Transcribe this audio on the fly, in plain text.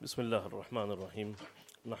بسم الله الرحمن الرحيم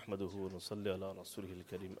نحمده ونصلي على رسوله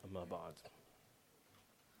الكريم أما بعد.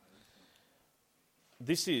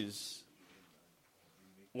 This is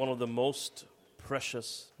one of the most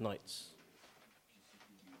precious nights.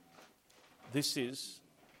 This is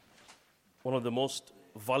one of the most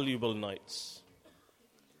valuable nights.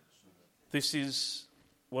 This is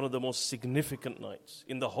one of the most significant nights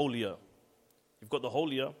in the whole year. You've got the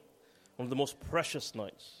whole year, one of the most precious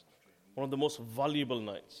nights, one of the most valuable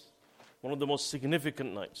nights, one of the most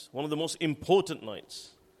significant nights, one of the most important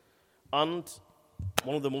nights, and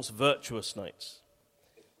one of the most virtuous nights.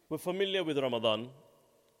 We're familiar with Ramadan,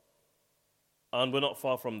 and we're not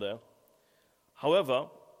far from there. However,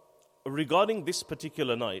 regarding this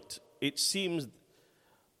particular night, it seems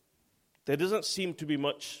there doesn't seem to be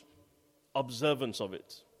much observance of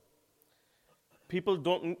it. People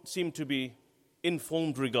don't seem to be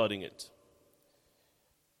informed regarding it.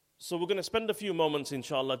 So we're going to spend a few moments,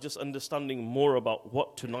 inshallah, just understanding more about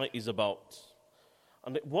what tonight is about.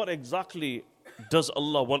 And what exactly does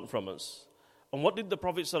Allah want from us? And what did the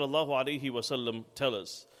Prophet ﷺ tell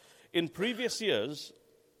us? In previous years,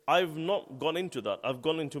 I've not gone into that. I've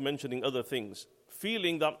gone into mentioning other things,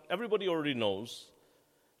 feeling that everybody already knows.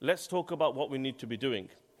 Let's talk about what we need to be doing.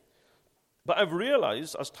 But I've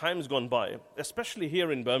realized as time's gone by, especially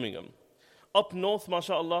here in Birmingham, up north,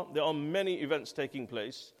 mashallah, there are many events taking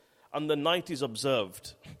place, and the night is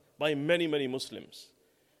observed by many, many Muslims.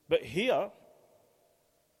 But here,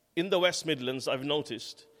 in the West Midlands, I've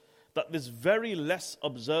noticed that there's very less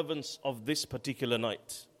observance of this particular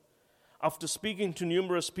night. After speaking to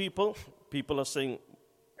numerous people, people are saying,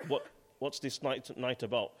 what's this night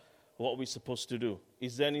about? What are we supposed to do?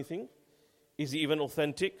 Is there anything? Is it even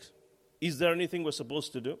authentic? Is there anything we're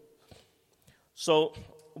supposed to do? So,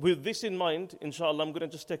 with this in mind, inshallah, I'm going to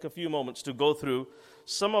just take a few moments to go through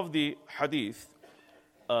some of the hadith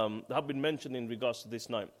that have been mentioned in regards to this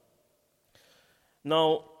night.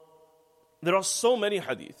 Now, there are so many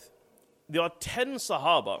hadith. There are 10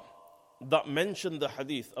 Sahaba that mention the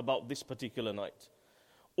hadith about this particular night.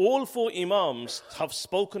 All 4 Imams have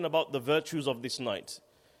spoken about the virtues of this night.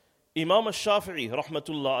 Imam al-Shafi'i,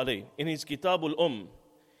 rahmatullah alayh, in his Kitab al-Umm,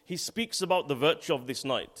 he speaks about the virtue of this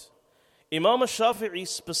night. Imam al-Shafi'i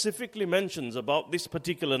specifically mentions about this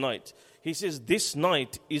particular night. He says this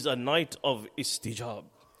night is a night of istijab,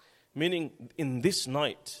 meaning in this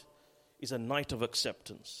night is a night of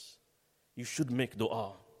acceptance. You should make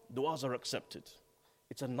dua. Duas are accepted.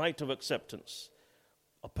 It's a night of acceptance.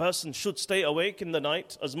 A person should stay awake in the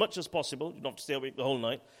night as much as possible. You don't have to stay awake the whole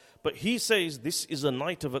night. But he says this is a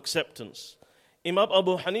night of acceptance. Imam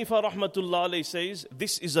Abu Hanifa rahmatullah alayhi says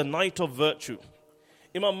this is a night of virtue.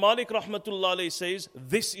 Imam Malik rahmatullah alayhi says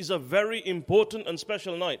this is a very important and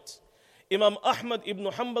special night. Imam Ahmad ibn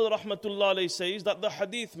Hanbal rahmatullah alayhi says that the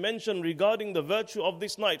hadith mentioned regarding the virtue of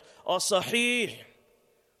this night are sahih.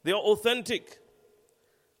 They are authentic.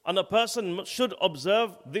 And a person should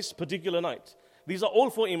observe this particular night. These are all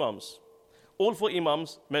 4 Imams. All 4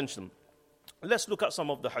 Imams mentioned. Let's look at some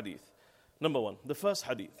of the hadith. Number 1, the first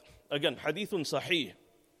hadith. Again, hadithun sahih.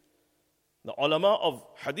 The ulama of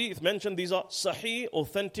hadith mentioned these are sahih,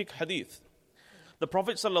 authentic hadith. The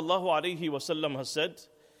Prophet ﷺ has said,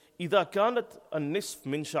 إِذَا كَانَتْ النِّصْفِ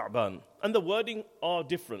مِنْ شَعْبَانِ. And the wording are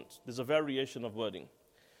different. There's a variation of wording.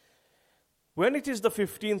 When it is the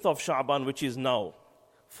 15th of Sha'ban, which is now,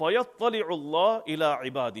 فَيَطَّلِعُ اللَّهِ إِلَىٰ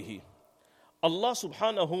عِبَادِهِ. Allah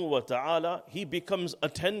subhanahu wa ta'ala, He becomes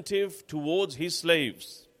attentive towards His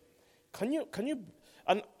slaves. Can you,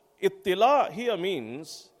 and ittila here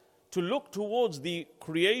means to look towards the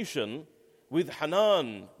creation with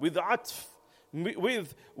hanan, with atf,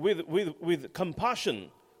 with compassion,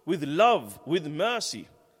 with love, with mercy.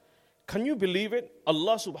 Can you believe it?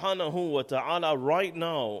 Allah subhanahu wa ta'ala right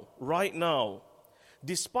now,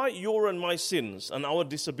 despite your and my sins and our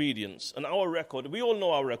disobedience and our record, we all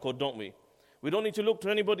know our record, don't we? We don't need to look to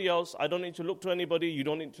anybody else. I don't need to look to anybody. You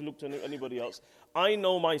don't need to look to anybody else. I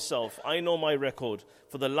know myself. I know my record.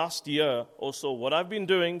 For the last year or so, what I've been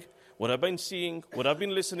doing, what I've been seeing, what I've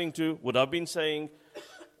been listening to, what I've been saying,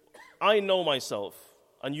 I know myself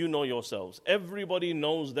and you know yourselves. Everybody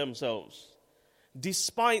knows themselves.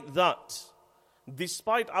 Despite that,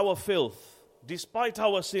 despite our filth, despite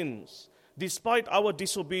our sins, despite our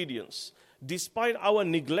disobedience, despite our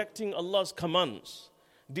neglecting Allah's commands,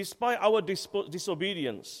 despite our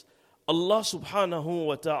disobedience, Allah subhanahu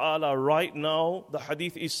wa ta'ala right now, the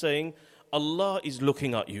hadith is saying, Allah is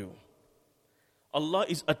looking at you. Allah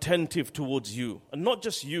is attentive towards you. And not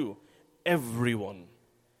just you, everyone.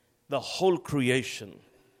 The whole creation.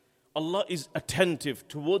 Allah is attentive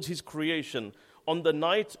towards His creation on the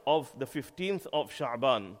night of the 15th of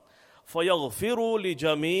Sha'ban, فَيَغْفِرُ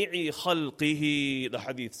لِجَمِيعِ خَلْقِهِ, the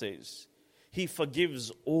hadith says, He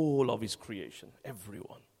forgives all of His creation,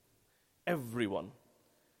 everyone.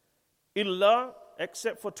 Illa,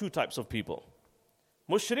 except for two types of people.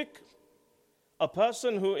 Mushrik, a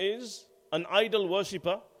person who is an idol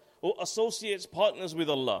worshipper or associates partners with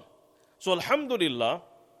Allah. So alhamdulillah,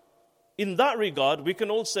 in that regard, we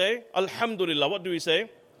can all say, alhamdulillah. What do we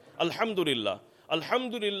say? Alhamdulillah.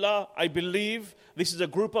 Alhamdulillah, I believe this is a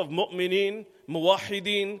group of mu'mineen,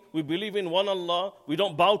 muwahideen. We believe in one Allah. We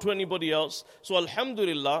don't bow to anybody else. So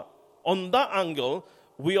alhamdulillah, on that angle,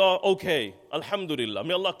 we are okay. Alhamdulillah.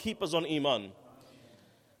 May Allah keep us on iman.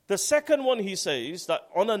 The second one, he says that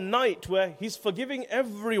on a night where He's forgiving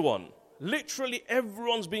everyone, literally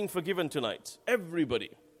everyone's being forgiven tonight.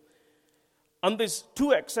 Everybody. And there's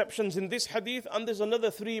two exceptions in this hadith, and there's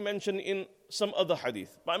another three mentioned in some other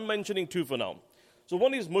hadith. But I'm mentioning two for now. So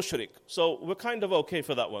one is mushrik. So we're kind of okay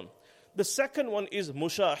for that one. The second one is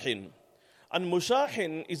mushahin. And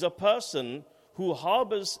mushahin is a person who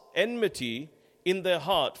harbors enmity in their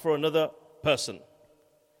heart for another person.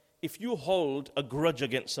 If you hold a grudge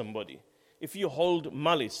against somebody, if you hold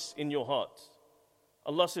malice in your heart,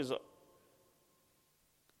 Allah says,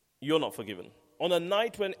 you're not forgiven. On a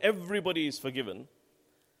night when everybody is forgiven,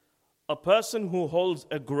 a person who holds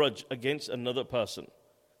a grudge against another person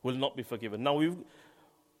will not be forgiven. Now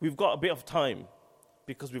we've got a bit of time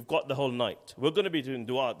because we've got the whole night. We're going to be doing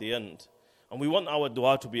dua at the end, and we want our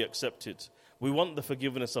dua to be accepted. We want the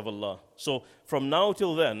forgiveness of Allah. So from now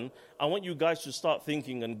till then, I want you guys to start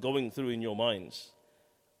thinking and going through in your minds.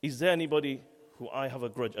 Is there anybody who I have a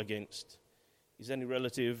grudge against? Is there any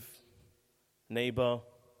relative, neighbor,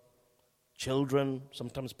 children,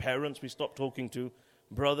 sometimes parents we stop talking to,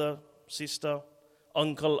 brother, sister,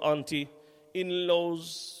 uncle, auntie,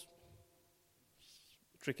 in-laws?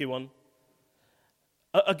 Tricky one.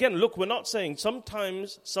 Again, look, we're not saying,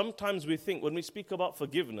 sometimes we think, when we speak about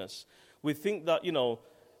forgiveness, we think that,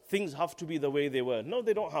 things have to be the way they were. No,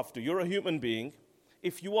 they don't have to. You're a human being.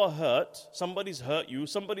 If you are hurt, somebody's hurt you,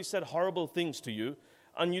 somebody said horrible things to you,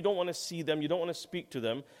 and you don't want to see them, you don't want to speak to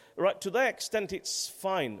them, right? To that extent, it's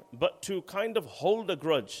fine. But to kind of hold a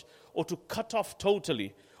grudge, or to cut off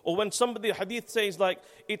totally, or when somebody, hadith says,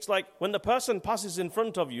 it's like when the person passes in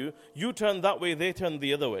front of you, you turn that way, they turn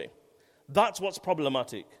the other way. That's what's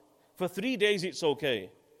problematic. For 3 days, it's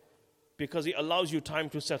okay, because it allows you time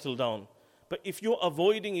to settle down. But if you're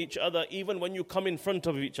avoiding each other, even when you come in front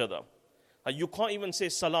of each other, you can't even say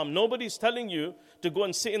salam. Nobody's telling you to go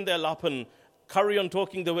and sit in their lap and carry on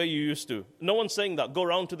talking the way you used to. No one's saying that. Go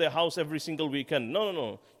round to their house every single weekend.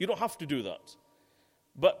 No. You don't have to do that.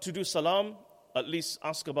 But to do salam, at least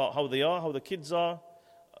ask about how they are, how the kids are.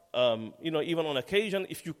 Even on occasion,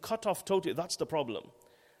 if you cut off totally, that's the problem.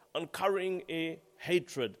 And carrying a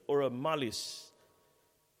hatred or a malice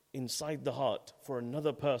inside the heart for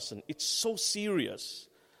another person, it's so serious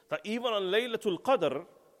that even on Laylatul Qadr,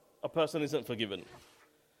 a person isn't forgiven.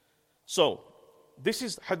 So, this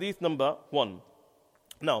is hadith number 1.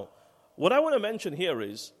 Now, what I want to mention here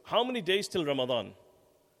is, how many days till Ramadan?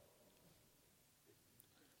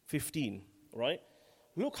 15, right?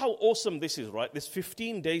 Look how awesome this is, right? This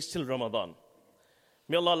 15 days till Ramadan.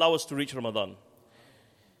 May Allah allow us to reach Ramadan.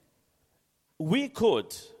 We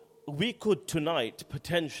could tonight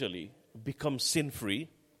potentially become sin-free,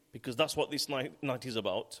 because that's what this night is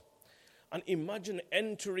about. And imagine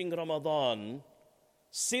entering Ramadan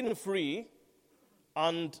sin-free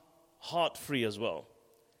and heart-free as well.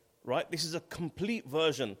 Right? This is a complete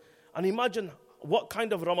version. And imagine what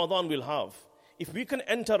kind of Ramadan we'll have. If we can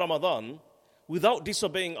enter Ramadan without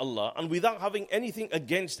disobeying Allah and without having anything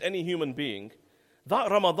against any human being, that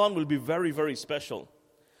Ramadan will be very, very special.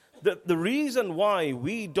 The reason why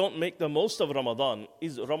we don't make the most of Ramadan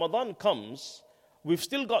is Ramadan comes, we've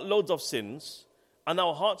still got loads of sins, and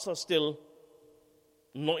our hearts are still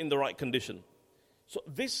not in the right condition. So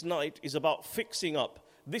this night is about fixing up.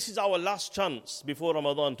 This is our last chance before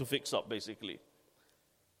Ramadan to fix up, basically.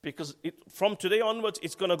 Because from today onwards,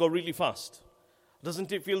 it's going to go really fast.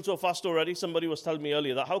 Doesn't it feel so fast already? Somebody was telling me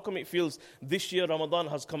earlier that how come it feels this year Ramadan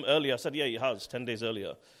has come earlier? I said, yeah, it has, 10 days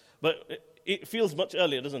earlier. But it feels much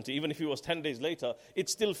earlier, doesn't it? Even if it was 10 days later, it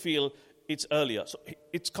still feels it's earlier. So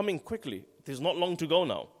it's coming quickly. There's not long to go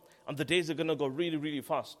now. And the days are going to go really, really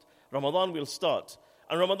fast. Ramadan will start.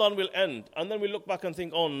 And Ramadan will end. And then we look back and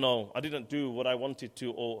think, oh no, I didn't do what I wanted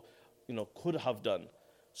to or could have done.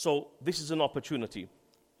 So this is an opportunity,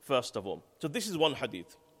 first of all. So this is one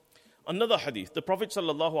hadith. Another hadith. The Prophet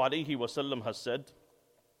ﷺ has said,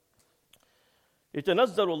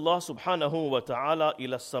 يتنزل الله سبحانه وتعالى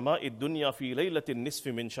إلى السماء الدنيا في ليلة النصف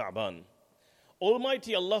من شعبان.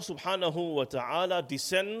 Almighty Allah subhanahu wa ta'ala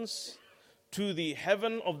descends to the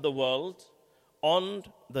heaven of the world on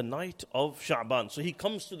the night of Sha'ban. So he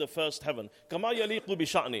comes to the first heaven. كَمَا يَلِيقُ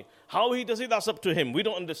بِشَأْنِ. How he does it, that's up to him. We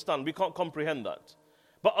don't understand. We can't comprehend that.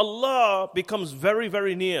 But Allah becomes very,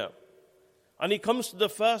 very near. And he comes to the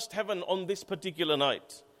first heaven on this particular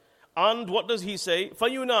night. And what does he say?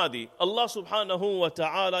 فَيُنَادِي. Allah subhanahu wa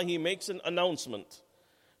ta'ala, he makes an announcement.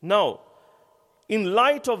 Now, in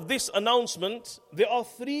light of this announcement, there are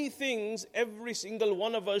three things every single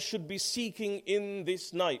one of us should be seeking in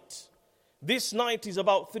this night. This night is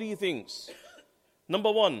about three things.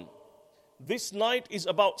 Number one, this night is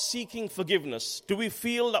about seeking forgiveness. Do we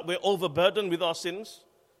feel that we're overburdened with our sins?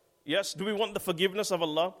 Yes. Do we want the forgiveness of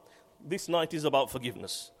Allah? This night is about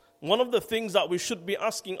forgiveness. One of the things that we should be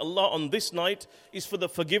asking Allah on this night is for the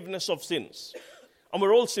forgiveness of sins. And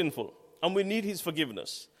we're all sinful, and we need His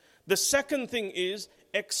forgiveness. The second thing is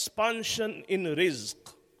expansion in rizq.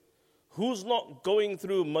 Who's not going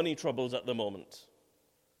through money troubles at the moment?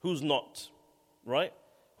 Who's not? Right?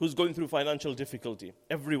 Who's going through financial difficulty?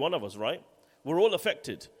 Every one of us, right? We're all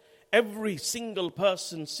affected. Every single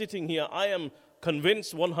person sitting here, I am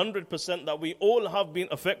convinced 100% that we all have been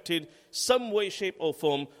affected some way, shape or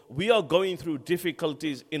form. We are going through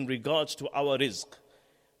difficulties in regards to our rizq.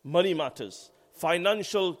 Money matters,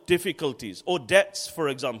 financial difficulties or debts, for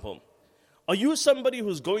example. Are you somebody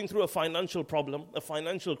who's going through a financial problem, a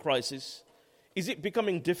financial crisis? Is it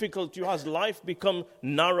becoming difficult to you? Has life become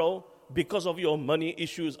narrow because of your money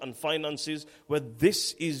issues and finances? Well,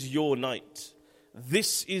 this is your night.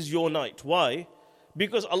 This is your night. Why?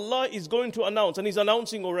 Because Allah is going to announce, and He's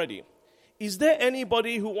announcing already. Is there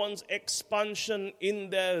anybody who wants expansion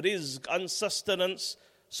in their rizq and sustenance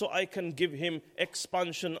so I can give him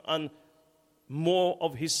expansion and more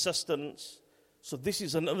of his sustenance? So this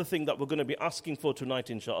is another thing that we're going to be asking for tonight,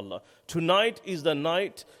 inshallah. Tonight is the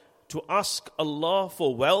night to ask Allah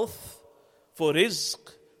for wealth, for rizq,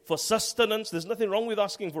 for sustenance. There's nothing wrong with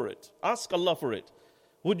asking for it. Ask Allah for it.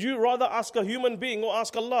 Would you rather ask a human being or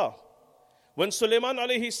ask Allah? When Sulaiman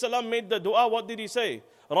alayhi salam made the dua, what did he say?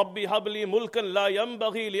 Rabbi habli mulkan la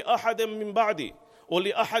yanbaghi li ahadin min ba'di or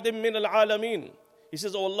li ahadin min al-alamin. He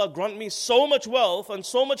says, oh Allah, grant me so much wealth and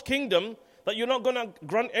so much kingdom that you're not going to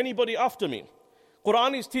grant anybody after me.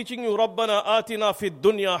 Quran is teaching you, Rabbana atina fid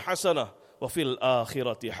dunya hasana wa fil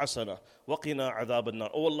akhirati hasana wa qina adhab an-nar.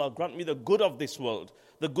 Oh Allah, grant me the good of this world.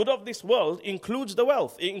 The good of this world includes the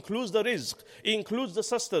wealth, it includes the rizq, it includes the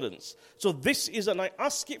sustenance. So this is, and I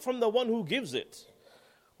ask it from the one who gives it.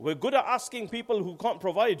 We're good at asking people who can't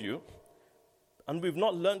provide you, and we've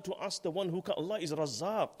not learned to ask the one who can. Allah is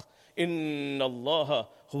Razzaq. Inna Allaha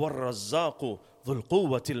huwa ar-Razzaqu dhul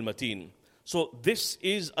quwwatil mateen. So this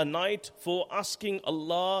is a night for asking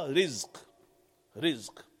Allah rizq. Rizq.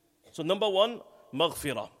 So number one,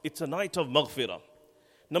 maghfirah. It's a night of maghfirah.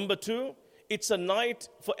 Number two, it's a night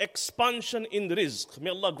for expansion in rizq. May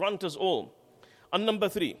Allah grant us all. And number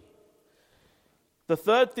three, the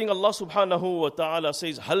third thing Allah subhanahu wa ta'ala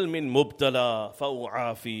says, Hal min mubtala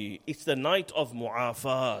fa'u'afi. It's the night of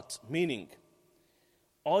mu'afat. Meaning,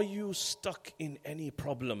 are you stuck in any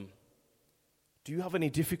problem? Do you have any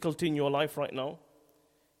difficulty in your life right now?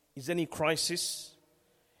 Is there any crisis?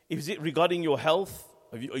 Is it regarding your health?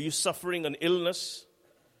 Are you suffering an illness?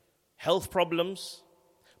 Health problems?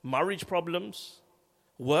 Marriage problems?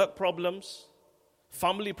 Work problems?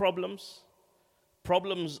 Family problems?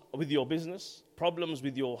 Problems with your business? Problems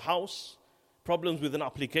with your house? Problems with an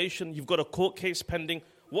application? You've got a court case pending?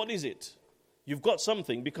 What is it? You've got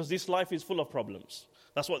something, because this life is full of problems.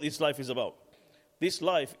 That's what this life is about. This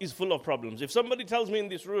life is full of problems. If somebody tells me in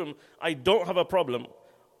this room, I don't have a problem,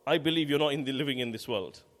 I believe you're not living in this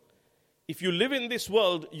world. If you live in this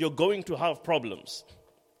world, you're going to have problems.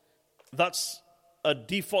 That's a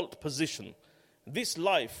default position. This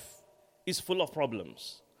life is full of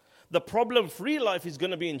problems. The problem-free life is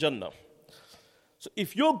going to be in Jannah. So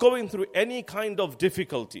if you're going through any kind of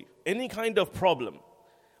difficulty, any kind of problem,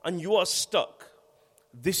 and you are stuck,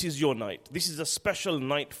 this is your night. This is a special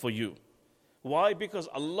night for you. Why? Because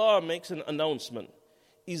Allah makes an announcement.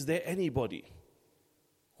 Is there anybody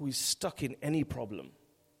who is stuck in any problem,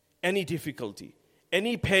 any difficulty,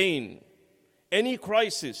 any pain, any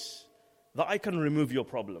crisis, that I can remove your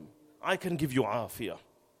problem? I can give you afiyah.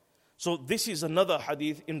 So this is another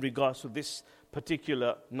hadith in regards to this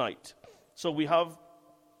particular night. So we have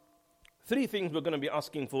three things we're going to be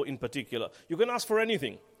asking for in particular. You can ask for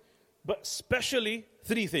anything, but especially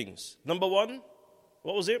three things. Number one,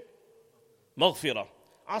 what was it? Maghfirah.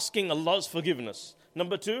 Asking Allah's forgiveness.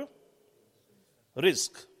 Number two,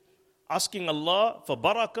 rizq. Asking Allah for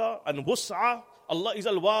barakah and wus'ah. Allah is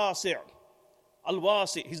al-wasi'.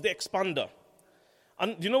 Al-wasi', He's the expander.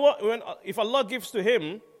 And you know what? If Allah gives to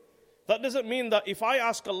him, that doesn't mean that if I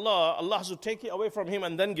ask Allah, Allah has to take it away from him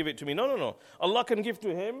and then give it to me. No. Allah can give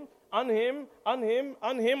to him, and him, and him,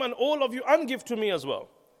 and him, and all of you, and give to me as well.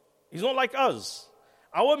 He's not like us.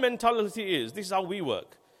 Our mentality is, this is how we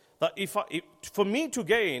work, that if for me to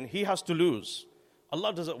gain, he has to lose.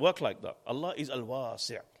 Allah doesn't work like that. Allah is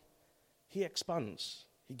al-wasi'. He expands.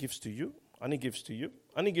 He gives to you, and He gives to you,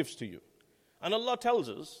 and He gives to you. And Allah tells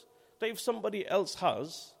us that if somebody else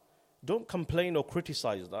has, don't complain or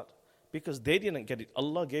criticize that, because they didn't get it.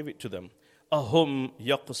 Allah gave it to them. Ahum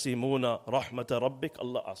yaqsimuna rahmata rabbik.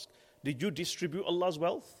 Allah asked, did you distribute Allah's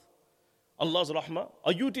wealth? Allah's rahmah?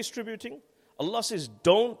 Are you distributing? Allah says,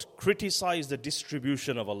 don't criticize the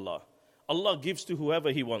distribution of Allah. Allah gives to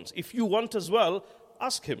whoever He wants. If you want as well,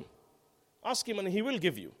 ask Him. Ask Him and He will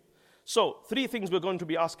give you. So, 3 things we're going to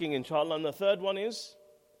be asking, inshallah. And the third one is,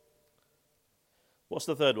 what's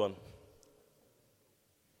the third one?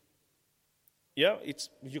 Yeah,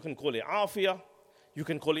 you can call it afiyah. You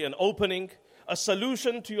can call it an opening, a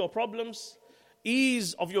solution to your problems,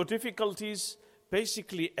 ease of your difficulties,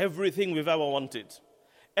 basically everything we've ever wanted.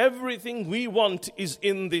 Everything we want is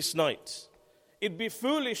in this night. It'd be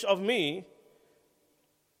foolish of me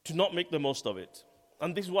to not make the most of it.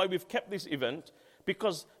 And this is why we've kept this event,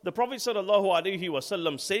 because the Prophet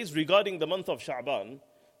ﷺ says regarding the month of Sha'ban,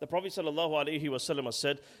 the Prophet ﷺ has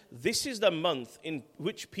said, this is the month in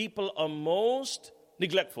which people are most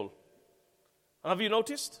neglectful. And have you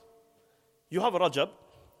noticed? You have Rajab.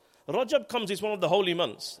 Rajab comes, is one of the holy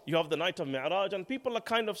months. You have the night of Mi'raj, and people are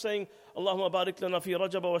kind of saying, Allahumma barik lana fi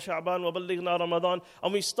Rajab wa Sha'ban wa ballighna Ramadan,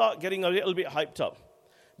 and we start getting a little bit hyped up.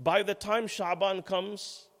 By the time Sha'ban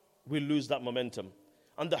comes, we lose that momentum.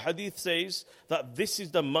 And the hadith says that this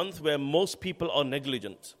is the month where most people are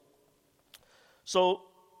negligent. So,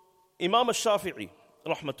 Imam al-Shafi'i,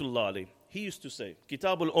 rahmatullah alayh, he used to say,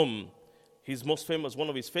 Kitab his most famous, one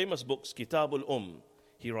of his famous books, Kitab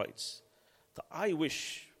he writes, that I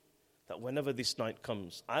wish that whenever this night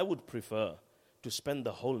comes, I would prefer to spend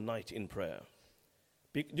the whole night in prayer.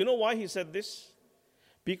 Do you know why he said this?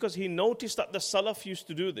 Because he noticed that the Salaf used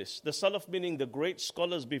to do this. The Salaf meaning the great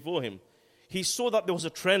scholars before him. He saw that there was a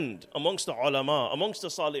trend amongst the ulama, amongst the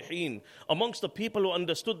salihin, amongst the people who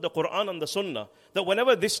understood the Quran and the Sunnah, that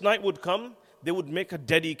whenever this night would come, they would make a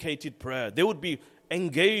dedicated prayer. They would be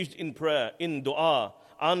engaged in prayer, in dua,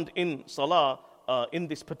 and in salah in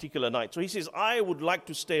this particular night. So he says, I would like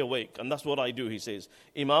to stay awake, and that's what I do, he says.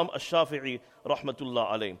 Imam al-Shafi'i,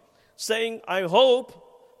 rahmatullah alayh, saying, I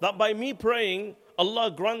hope that by me praying,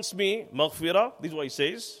 Allah grants me maghfirah, this is what he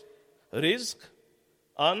says, rizq,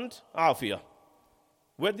 and afiyah.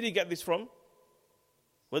 Where did he get this from?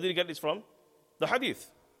 Where did he get this from? The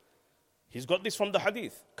hadith. He's got this from the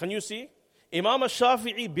hadith. Can you see? Imam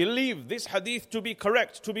al-Shafi'i believed this hadith to be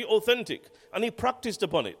correct, to be authentic, and he practiced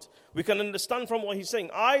upon it. We can understand from what he's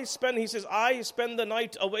saying. I spend the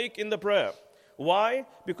night awake in the prayer. Why?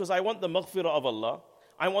 Because I want the maghfirah of Allah,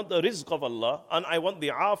 I want the rizq of Allah, and I want the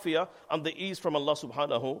afiyah and the ease from Allah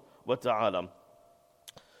subhanahu wa ta'ala.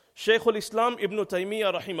 Shaykh al-Islam Ibn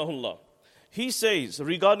Taymiyyah rahimahullah, he says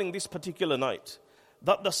regarding this particular night,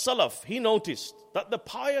 that the Salaf, he noticed that the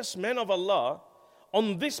pious men of Allah,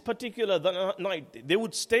 on this particular night, they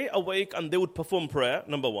would stay awake and they would perform prayer,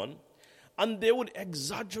 number one, and they would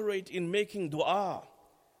exaggerate in making dua.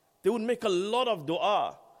 They would make a lot of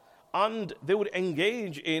dua, and they would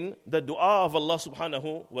engage in the dua of Allah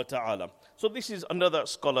subhanahu wa ta'ala. So this is another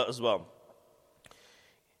scholar as well.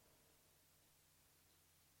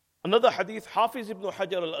 Another hadith, Hafiz ibn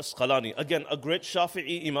Hajar al-Asqalani, again a great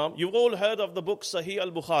Shafi'i imam. You've all heard of the book Sahih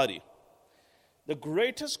al-Bukhari. The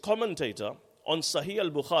greatest commentator on Sahih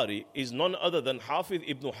al-Bukhari is none other than Hafiz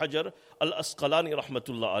ibn Hajar al-Asqalani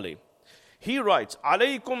rahmatullah alayh. He writes,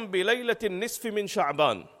 Alaykum bilaylatin nisfi min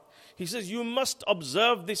Sha'ban. He says, you must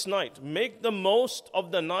observe this night. Make the most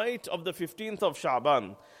of the night of the 15th of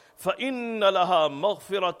Sha'ban. فَإِنَّ لَهَا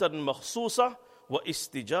مَغْفِرَةً مَخْصُوصَةً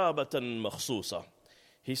وَإِسْتِجَابَةً مَخْصُوصَةً.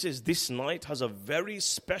 He says this night has a very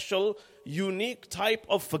special, unique type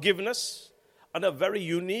of forgiveness and a very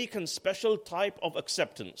unique and special type of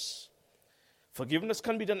acceptance. Forgiveness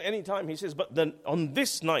can be done any time, he says, but then on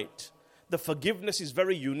this night, the forgiveness is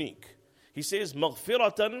very unique. He says,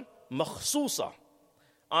 maghfiratan makhsusa.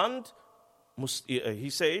 And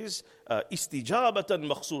he says, istijabatan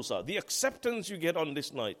makhsusa. The acceptance you get on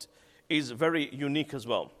this night is very unique as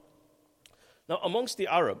well. Now, amongst the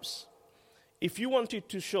Arabs, if you wanted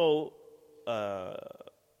to show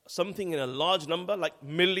something in a large number, like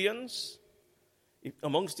millions,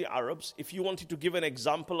 amongst the Arabs, if you wanted to give an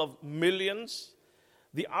example of millions,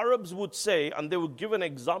 the Arabs would say, and they would give an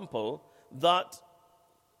example, that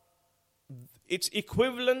it's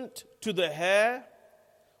equivalent to the hair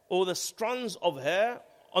or the strands of hair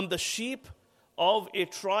on the sheep of a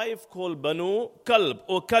tribe called Banu Kalb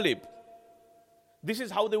or Kalib. This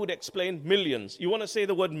is how they would explain millions. You want to say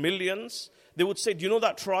the word millions? They would say, do you know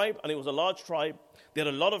that tribe? And it was a large tribe. They had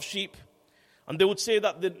a lot of sheep. And they would say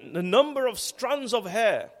that the number of strands of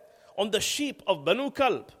hair on the sheep of Banu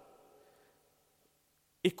Kalb,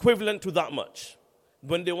 equivalent to that much.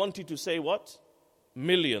 When they wanted to say what?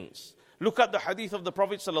 Millions. Look at the hadith of the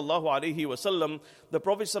Prophet sallallahu alaihi wasallam. The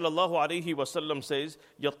Prophet sallallahu alaihi wasallam says,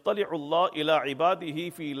 يَطَّلِعُ اللَّهُ إِلَىٰ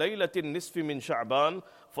عِبَادِهِ فِي لَيْلَةِ النِّصْفِ مِنْ شَعْبَانَ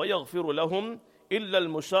فَيَغْفِرُ لَهُمْ إِلَّا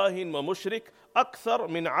الْمُشَاهِنْ وَمُشْرِكْ أَكْثَرْ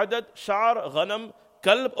مِنْ عَدَدْ شَعْرْ غَنَمْ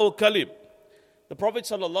كَلْبْ أو كَلِبْ. The Prophet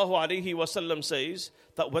sallallahu alaihi wasallam says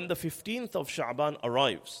that when the 15th of Sha'ban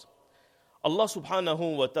arrives, Allah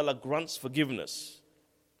subhanahu wa ta'ala grants forgiveness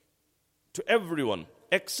to everyone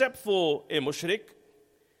except for a mushrik.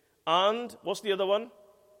 And what's the other one?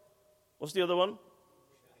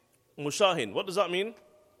 Mushahin. What does that mean?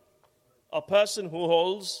 A person who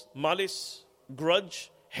holds malice,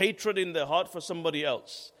 grudge, hatred in their heart for somebody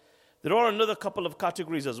else. There are another couple of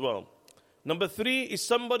categories as well. Number 3 is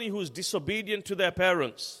somebody who's disobedient to their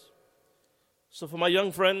parents. So for my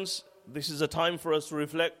young friends, this is a time for us to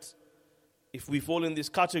reflect. If we fall in this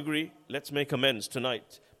category, let's make amends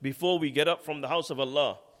tonight. Before we get up from the house of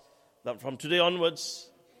Allah, that from today onwards,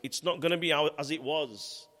 it's not going to be as it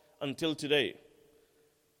was until today.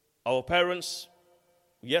 Our parents,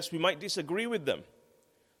 yes, we might disagree with them.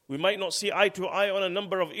 We might not see eye to eye on a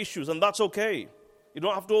number of issues, and that's okay. You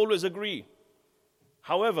don't have to always agree.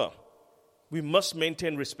 However, we must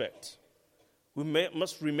maintain respect. We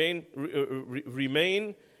must remain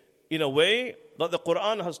in a way that the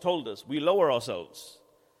Quran has told us. We lower ourselves.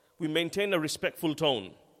 We maintain a respectful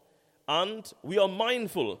tone. And we are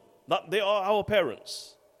mindful that they are our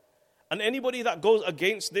parents. And anybody that goes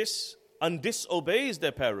against this and disobeys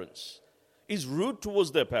their parents, is rude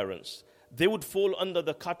towards their parents, they would fall under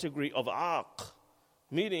the category of aq,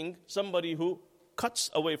 meaning somebody who cuts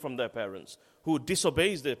away from their parents, who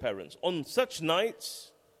disobeys their parents. On such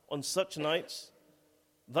nights,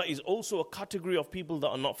 that is also a category of people that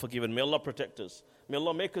are not forgiven. May Allah protect us. May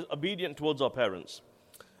Allah make us obedient towards our parents.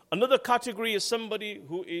 Another category is somebody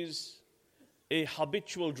who is a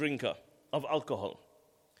habitual drinker of alcohol.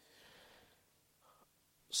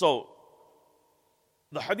 So,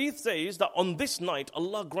 the hadith says that on this night,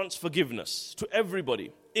 Allah grants forgiveness to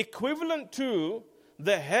everybody, equivalent to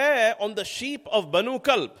the hair on the sheep of Banu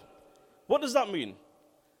Kalb. What does that mean?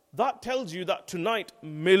 That tells you that tonight,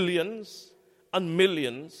 millions and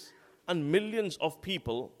millions and millions of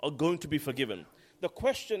people are going to be forgiven. The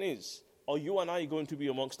question is, are you and I going to be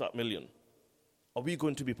amongst that million? Are we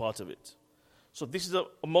going to be part of it? So this is a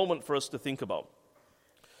moment for us to think about.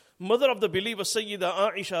 Mother of the believer, Sayyida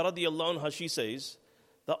Aisha radiyallahu anha, she says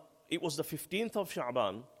that it was the 15th of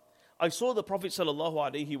Sha'ban. I saw the Prophet sallallahu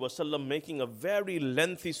alaihi wasallam making a very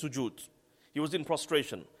lengthy sujood. He was in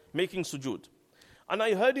prostration, making sujood. And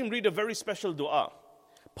I heard him read a very special dua.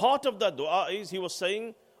 Part of that dua is he was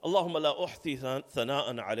saying, Allahumma la uhthi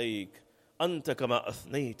thana'an alayk, anta kama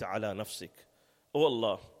athnayta ala nafsik. Oh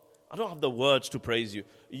Allah, I don't have the words to praise you.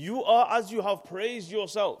 You are as you have praised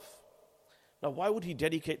yourself. Now, why would he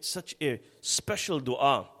dedicate such a special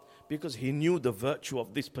dua? Because he knew the virtue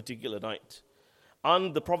of this particular night.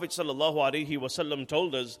 And the Prophet ﷺ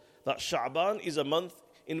told us that Sha'ban is a month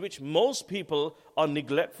in which most people are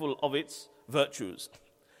neglectful of its virtues.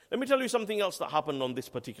 Let me tell you something else that happened on this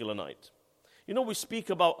particular night. You know, we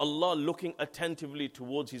speak about Allah looking attentively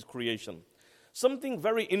towards His creation. Something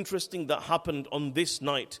very interesting that happened on this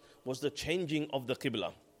night was the changing of the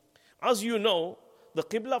Qibla. As you know, the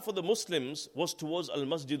Qibla for the Muslims was towards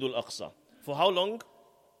Masjid al-Aqsa. For how long?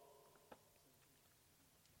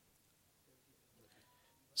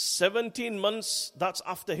 17 months, that's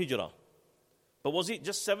after Hijrah. But was it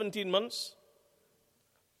just 17 months?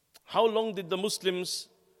 How long did the Muslims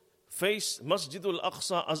face Masjid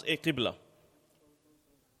al-Aqsa as a Qibla?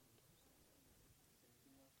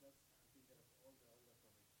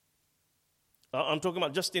 I'm talking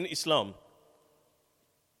about just in Islam.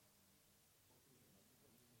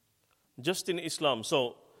 Just in Islam.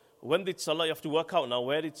 So, when did Salah, you have to work out now,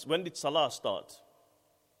 when did Salah start?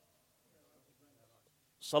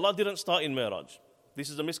 Salah didn't start in Mi'raj.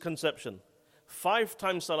 This is a misconception. 5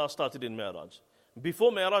 times Salah started in Mi'raj.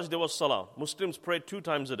 Before Mi'raj, there was Salah. Muslims prayed 2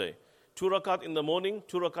 times a day. 2 rakat in the morning,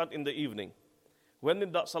 2 rakat in the evening. When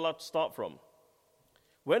did that Salah start from?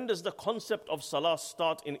 When does the concept of salah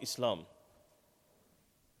start in Islam?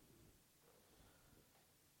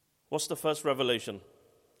 What's the first revelation?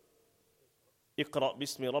 Iqra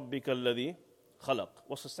bismi rabbika alladhi khalaq.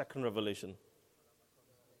 What's the second revelation?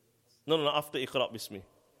 No, after Iqra bismi.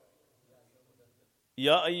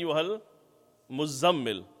 Ya ayyuhal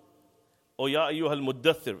muzammil. Or Ya ayyuhal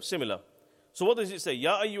muddathir. Similar. So what does it say?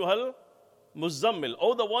 Ya ayyuhal muzammil.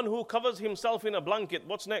 Oh, the one who covers himself in a blanket.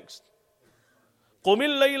 What's next?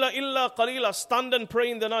 Qumil layla illa qalila. Stand and pray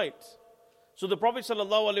in the night. So the Prophet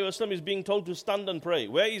ﷺ is being told to stand and pray.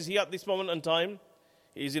 Where is he at this moment in time?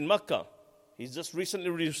 He is in Makkah. He's just recently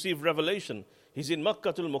received revelation. He's in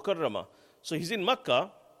Makkah tul Mukarramah. So he's in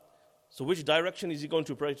Makkah. So which direction is he going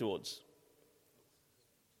to pray towards?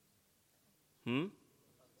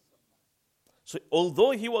 So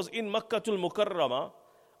although he was in Makkah tul Mukarramah,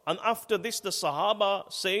 and after this the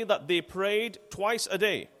Sahaba say that they prayed twice a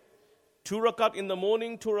day. 2 rakat in the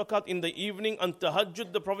morning, 2 rakat in the evening, and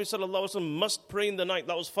tahajjud, the Prophet ﷺ must pray in the night.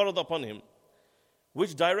 That was farad upon him.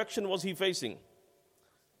 Which direction was he facing? He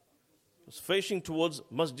was facing towards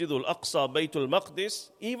Masjidul Aqsa, Baytul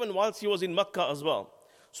Maqdis, even whilst he was in Makkah as well.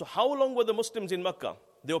 So how long were the Muslims in Makkah?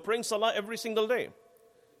 They were praying salah every single day.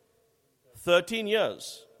 13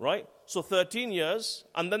 years, right? So 13 years,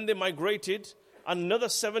 and then they migrated, another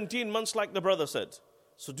 17 months like the brother said.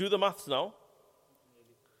 So do the maths now.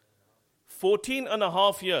 14 and a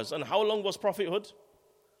half years. And how long was prophethood?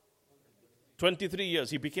 23 years.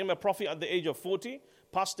 He became a prophet at the age of 40,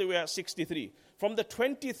 passed away at 63. From the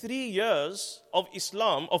 23 years of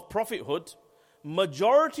Islam, of prophethood,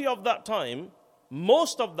 majority of that time,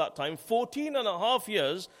 most of that time, 14 and a half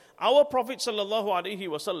years, our Prophet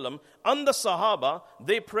ﷺ and the Sahaba,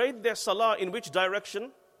 they prayed their salah in which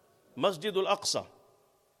direction? Masjidul Aqsa,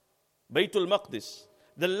 Baytul Maqdis.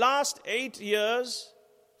 The last 8 years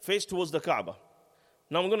faced towards the Kaaba.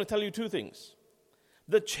 Now I'm going to tell you two things.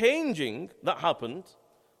 The changing that happened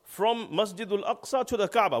from Masjidul Aqsa to the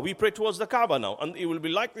Kaaba. We pray towards the Kaaba now, and it will be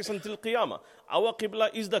like this until Qiyamah. Our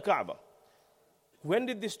Qibla is the Kaaba. When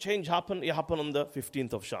did this change happen? It happened on the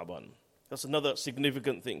 15th of Sha'ban. That's another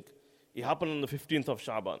significant thing. It happened on the 15th of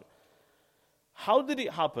Sha'ban. How did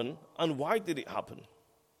it happen, and why did it happen?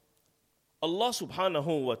 Allah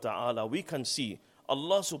subhanahu wa ta'ala, we can see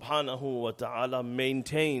Allah subhanahu wa ta'ala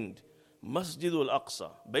maintained Masjidul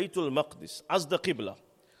Aqsa, Baytul Maqdis as the Qibla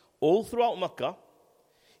all throughout Makkah.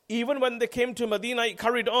 Even when they came to Medina, it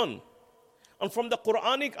carried on. And from the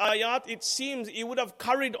Quranic ayat, it seems it would have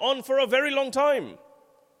carried on for a very long time.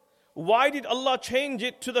 Why did Allah change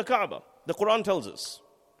it to the Kaaba? The Quran tells us.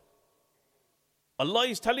 Allah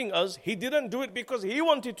is telling us He didn't do it because He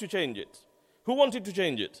wanted to change it. Who wanted to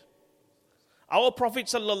change it? Our Prophet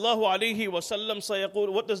sallallahu alaihi wasallam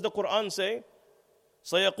sayaqul, what does the Quran say?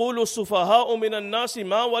 سيقول السفهاء من الناس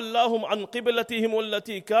ما ولاهم عن قبلتهم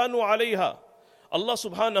التي كانوا عليها. Allah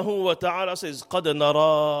subhanahu wa ta'ala says, قَدْ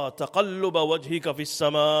نَرَى تَقَلُّبَ وَجْهِكَ فِي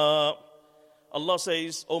السَّمَاءِ. Allah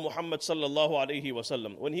says, O Muhammad sallallahu alayhi wa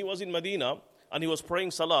sallam, when he was in Medina and he was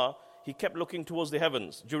praying salah, he kept looking towards the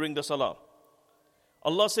heavens during the salah.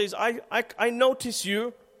 Allah says, I notice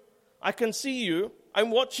you, I can see you,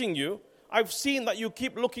 I'm watching you, I've seen that you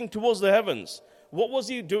keep looking towards the heavens. What was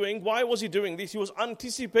he doing? Why was he doing this? He was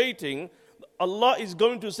anticipating Allah is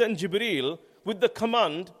going to send Jibreel with the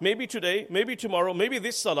command, maybe today, maybe tomorrow, maybe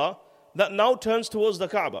this salah, that now turns towards the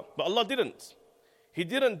Kaaba. But Allah didn't. He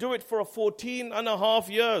didn't do it for 14 and a half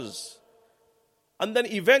years. And then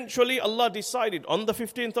eventually Allah decided on the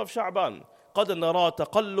 15th of Sha'ban, قَدْ نَرَى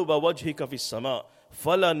تَقَلُّبَ وَجْهِكَ فِي السَّمَاءِ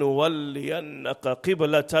فَلَنُوَلِّيَنَّكَ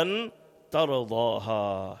قِبْلَةً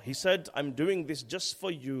تَرْضَاهَا. He said, I'm doing this just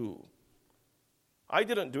for you. I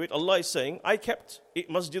didn't do it. Allah is saying, I kept it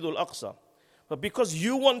Masjidul Aqsa. But because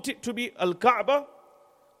you want it to be Al-Kaaba,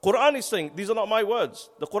 Quran is saying, these are not my words.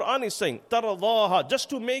 The Quran is saying, تَرْضَاهَا, just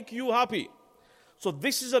to make you happy. So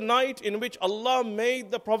this is a night in which Allah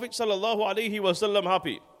made the Prophet ﷺ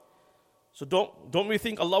happy. So don't we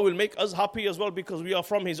think Allah will make us happy as well because we are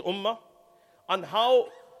from His Ummah? And how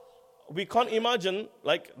we can't imagine,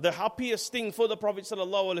 like, the happiest thing for the Prophet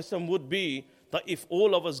ﷺ would be that if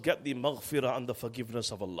all of us get the maghfirah and the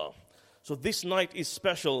forgiveness of Allah. So this night is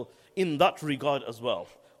special in that regard as well.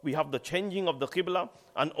 We have the changing of the Qibla,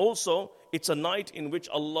 and also it's a night in which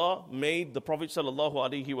Allah made the Prophet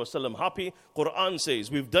ﷺ happy. Quran says,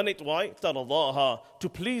 we've done it, why? تَرْضَاهَا, to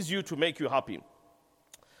please you, to make you happy.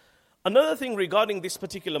 Another thing regarding this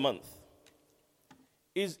particular month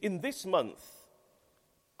is in this month,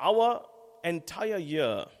 our entire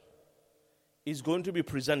year is going to be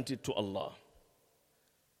presented to Allah.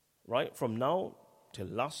 Right? From now till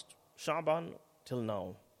last Sha'ban till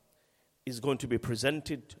now. is going to be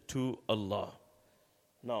presented to Allah.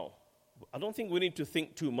 Now, I don't think we need to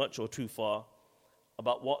think too much or too far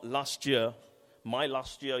about what last year, my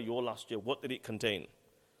last year, your last year, what did it contain?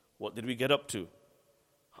 What did we get up to?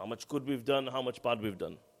 How much good we've done, how much bad we've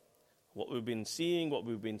done. What we've been seeing, what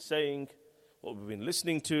we've been saying, what we've been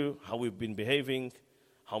listening to, how we've been behaving,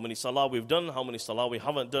 how many salah we've done, how many salah we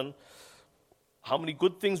haven't done, how many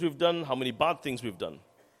good things we've done, how many bad things we've done.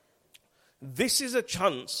 This is a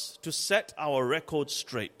chance to set our record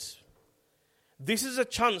straight. This is a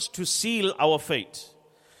chance to seal our fate.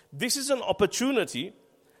 This is an opportunity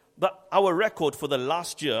that our record for the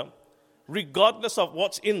last year, regardless of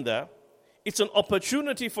what's in there, it's an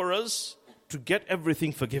opportunity for us to get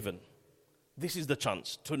everything forgiven. This is the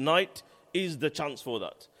chance. Tonight is the chance for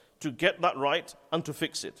that, to get that right and to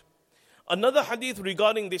fix it. Another hadith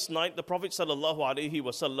regarding this night, the Prophet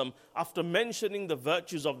ﷺ, after mentioning the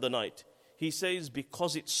virtues of the night, he says,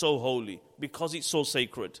 because it's so holy, because it's so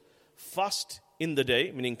sacred, fast in the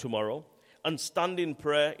day, meaning tomorrow, and stand in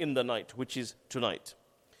prayer in the night, which is tonight.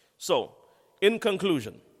 So, in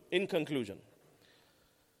conclusion,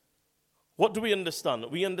 what do we understand?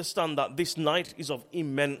 We understand that this night is of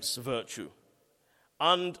immense virtue.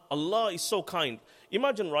 And Allah is so kind.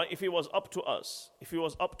 Imagine, right, if it was up to us,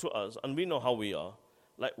 and we know how we are,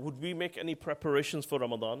 like, would we make any preparations for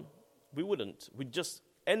Ramadan? We wouldn't. We'd just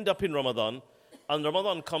end up in Ramadan, and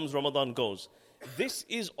Ramadan comes, Ramadan goes. This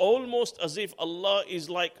is almost as if Allah is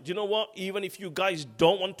like, do you know what? Even if you guys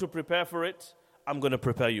don't want to prepare for it, I'm going to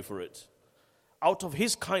prepare you for it. Out of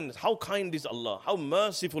His kindness, how kind is Allah? How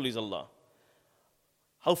merciful is Allah?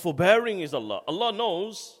 How forbearing is Allah? Allah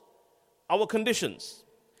knows our conditions.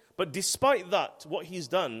 But despite that, what He's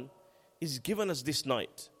done is given us this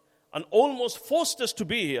night and almost forced us to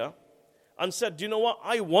be here and said, do you know what?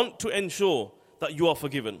 I want to ensure that you are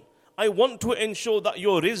forgiven. I want to ensure that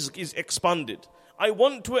your rizq is expanded. I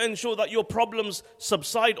want to ensure that your problems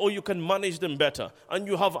subside or you can manage them better. And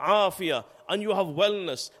you have afiyah, and you have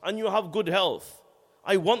wellness, and you have good health.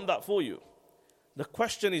 I want that for you. The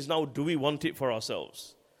question is now, do we want it for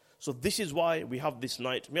ourselves? So this is why we have this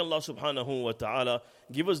night. May Allah subhanahu wa ta'ala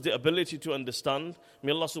give us the ability to understand.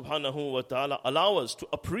 May Allah subhanahu wa ta'ala allow us to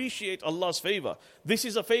appreciate Allah's favor. This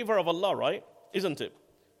is a favor of Allah, right? Isn't it?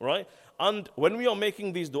 Right? And when we are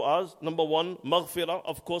making these du'as, number one, maghfirah,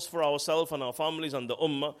 of course, for ourselves and our families and the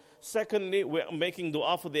ummah. Secondly, we're making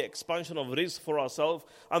du'a for the expansion of rizq for ourselves.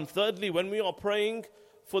 And thirdly, when we are praying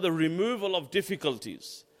for the removal of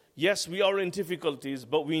difficulties. Yes, we are in difficulties,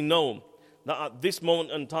 but we know that at this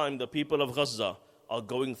moment in time, the people of Gaza are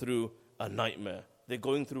going through a nightmare. They're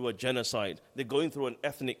going through a genocide. They're going through an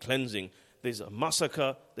ethnic cleansing. There's a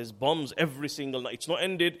massacre. There's bombs every single night. It's not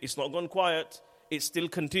ended. It's not gone quiet. It still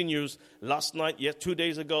continues. Last night, 2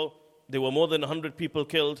 days ago, there were more than 100 people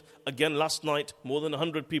killed. Again, last night, more than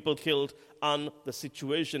 100 people killed. And the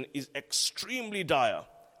situation is extremely dire.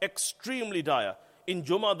 Extremely dire. In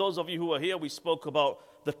Jummah, those of you who are here, we spoke about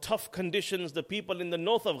the tough conditions the people in the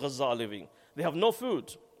north of Gaza are living. They have no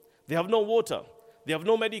food. They have no water. They have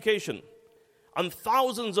no medication. And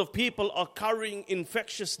thousands of people are carrying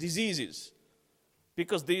infectious diseases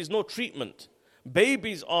because there is no treatment.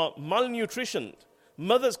 Babies are malnutritioned.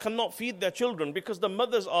 Mothers cannot feed their children because the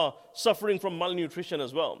mothers are suffering from malnutrition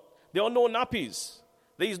as well. There are no nappies.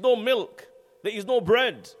 There is no milk. There is no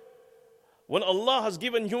bread. When Allah has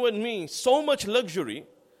given you and me so much luxury,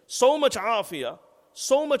 so much afiyah,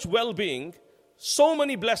 so much well-being, so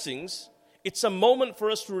many blessings, it's a moment for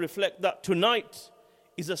us to reflect that tonight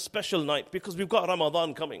is a special night because we've got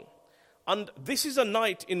Ramadan coming. And this is a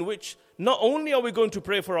night in which not only are we going to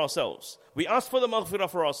pray for ourselves, we ask for the maghfirah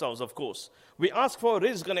for ourselves, of course. We ask for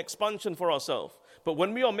rizq and expansion for ourselves. But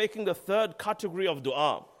when we are making the third category of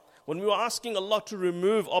dua, when we are asking Allah to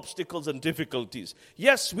remove obstacles and difficulties,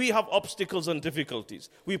 yes, we have obstacles and difficulties.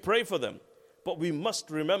 We pray for them. But we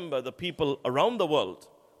must remember the people around the world,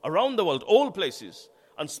 all places.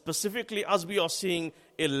 And specifically as we are seeing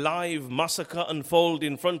a live massacre unfold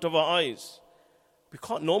in front of our eyes. We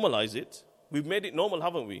can't normalize it. We've made it normal,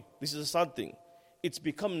 haven't we? This is a sad thing. It's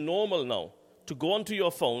become normal now to go onto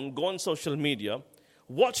your phone, go on social media,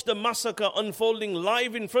 watch the massacre unfolding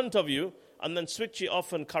live in front of you, and then switch it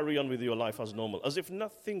off and carry on with your life as normal, as if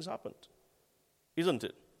nothing's happened. Isn't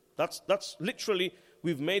it? That's literally,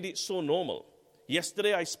 we've made it so normal.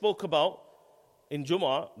 Yesterday I spoke about, in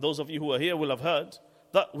Jummah, those of you who are here will have heard,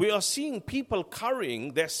 that we are seeing people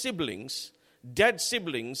carrying their siblings, dead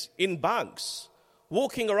siblings, in bags,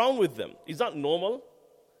 walking around with them. Is that normal?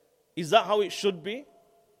 Is that how it should be?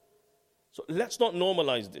 So let's not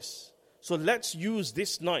normalize this. So let's use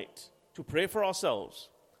this night to pray for ourselves,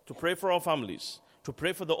 to pray for our families, to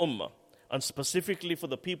pray for the ummah. and specifically for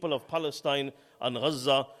the people of Palestine and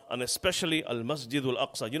Gaza, and especially Al-Masjid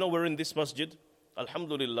al-Aqsa. You know, we're in this masjid,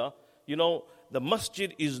 alhamdulillah. You know, the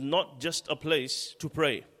masjid is not just a place to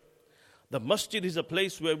pray. The masjid is a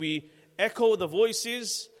place where we echo the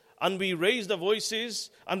voices and we raise the voices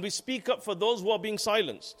and we speak up for those who are being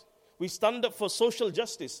silenced. We stand up for social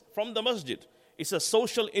justice from the masjid. It's a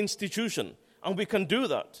social institution and we can do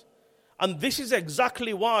that. And this is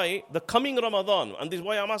exactly why the coming Ramadan, and this is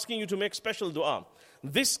why I'm asking you to make special dua.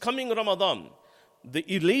 This coming Ramadan, the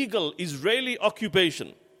illegal Israeli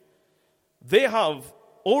occupation, they have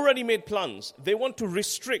already made plans. They want to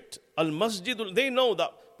restrict Al-Masjid. They know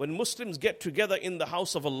that when Muslims get together in the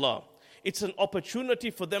house of Allah, it's an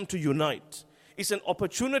opportunity for them to unite. It's an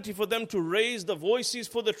opportunity for them to raise the voices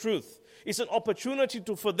for the truth. It's an opportunity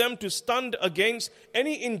for them to stand against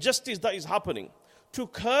any injustice that is happening. To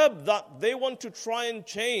curb that, they want to try and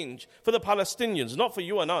change for the Palestinians, not for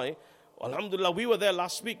you and I. Alhamdulillah, we were there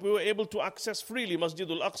last week. We were able to access freely Masjid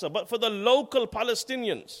al-Aqsa. But for the local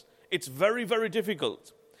Palestinians, it's very, very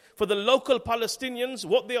difficult. For the local Palestinians,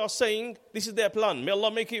 what they are saying, this is their plan. May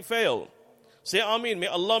Allah make it fail. Say Ameen, may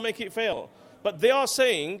Allah make it fail. But they are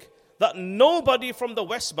saying that nobody from the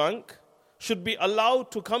West Bank should be allowed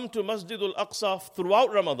to come to Masjid al-Aqsa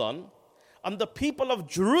throughout Ramadan. And the people of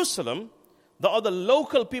Jerusalem, that are the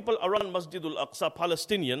local people around Masjid al-Aqsa,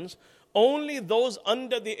 Palestinians, only those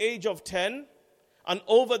under the age of 10 and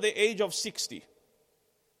over the age of 60.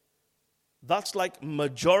 That's like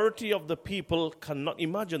majority of the people cannot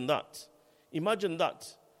imagine that. Imagine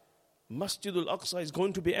that. Masjid al-Aqsa is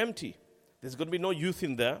going to be empty. There's going to be no youth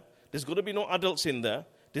in there. There's going to be no adults in there.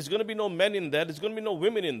 There's going to be no men in there. There's going to be no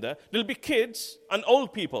women in there. There'll be kids and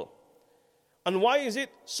old people. And why is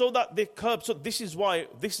it? So that they curb. So this is why,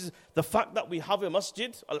 this is the fact that we have a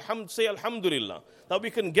masjid, say alhamdulillah, that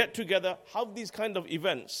we can get together, have these kind of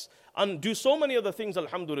events, and do so many other things,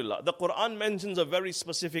 alhamdulillah. The Quran mentions a very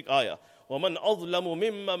specific ayah. وَمَنْ أَظْلَمُ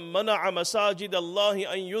مِمَّنْ مَنَعَ مَسَاجِدَ اللَّهِ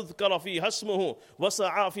أَنْ يُذْكَرَ فِيهَا اسْمُهُ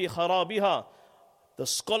وَسَعَى فِي خَرَابِهَا. The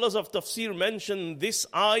scholars of tafsir mention this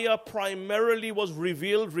ayah primarily was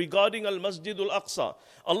revealed regarding Al-Masjid al-Aqsa.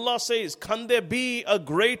 Allah says, can there be a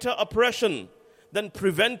greater oppression than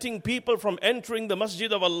preventing people from entering the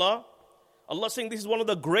masjid of Allah? Allah is saying this is one of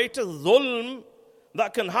the greatest dhulm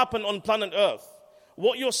that can happen on planet Earth.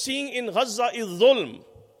 What you're seeing in Gaza is dhulm.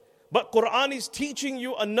 But Quran is teaching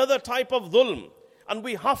you another type of dhulm. And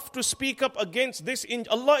we have to speak up against this.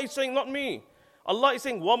 Allah is saying, not me. Allah is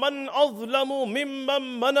saying, وَمَنْ أَظْلَمُ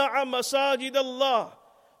مِمَّنْ مَنَعَ مَسَاجِدَ اللَّهِ.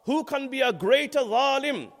 Who can be a greater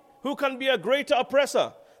zalim? Who can be a greater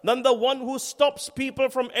oppressor than the one who stops people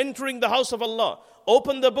from entering the house of Allah?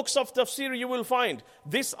 Open the books of tafsir, you will find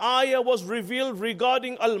this ayah was revealed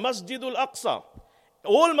regarding Al-Masjid al-Aqsa.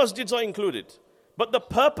 All masjids are included. But the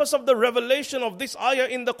purpose of the revelation of this ayah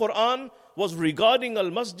in the Quran was regarding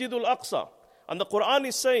Al-Masjid al-Aqsa. And the Quran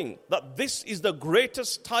is saying that this is the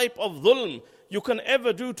greatest type of dhulm you can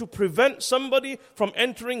ever do to prevent somebody from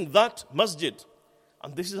entering that masjid.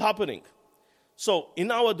 And this is happening. So in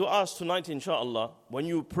our du'as tonight, inshallah, when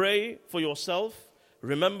you pray for yourself,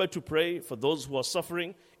 remember to pray for those who are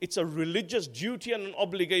suffering. It's a religious duty and an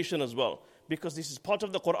obligation as well, because this is part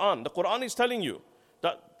of the Quran. The Quran is telling you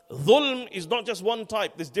that dhulm is not just one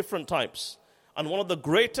type, there's different types. And one of the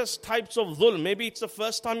greatest types of dhulm, maybe it's the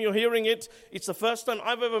first time you're hearing it, it's the first time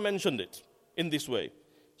I've ever mentioned it in this way.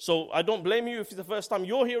 So I don't blame you if it's the first time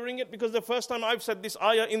you're hearing it, because the first time I've said this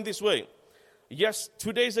ayah in this way. Yes,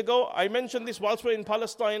 2 days ago, I mentioned this whilst we're in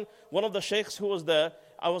Palestine. One of the sheikhs who was there,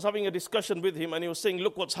 I was having a discussion with him, and he was saying,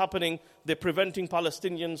 look what's happening. They're preventing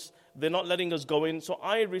Palestinians. They're not letting us go in. So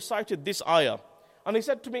I recited this ayah. And he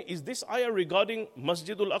said to me, is this ayah regarding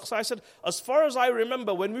Masjid al-Aqsa? I said, as far as I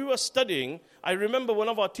remember, when we were studying, I remember one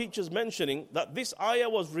of our teachers mentioning that this ayah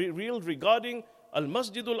was revealed regarding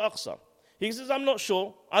Al-Masjid al-Aqsa. He says, I'm not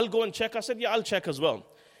sure. I'll go and check. I said, yeah, I'll check as well.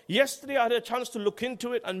 Yesterday, I had a chance to look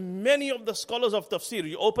into it, and many of the scholars of tafsir,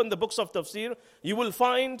 you open the books of tafsir, you will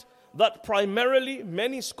find that primarily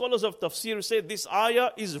many scholars of tafsir say this ayah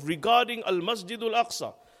is regarding Al-Masjid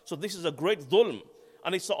al-Aqsa. So this is a great dhulm,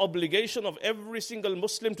 and it's the obligation of every single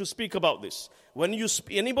Muslim to speak about this. When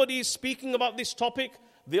anybody is speaking about this topic,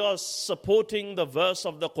 they are supporting the verse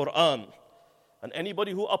of the Quran. And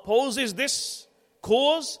anybody who opposes this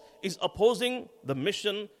cause is opposing the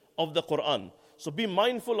mission of the Quran. So be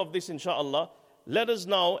mindful of this, inshallah. Let us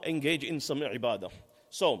now engage in some ibadah.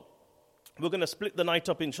 So we're going to split the night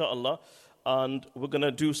up, inshallah, and we're going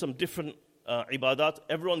to do some different ibadat.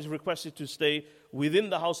 Everyone's requested to stay within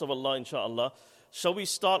the house of Allah, inshallah. Shall we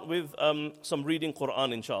start with some reading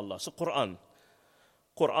Quran, inshallah? So Quran.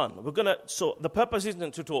 So the purpose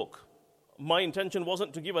isn't to talk. my intention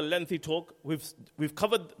wasn't to give a lengthy talk. We've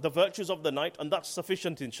covered the virtues of the night, and that's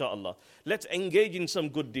sufficient, inshallah. Let's engage in some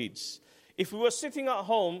good deeds. If we were sitting at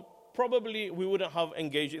home, probably we wouldn't have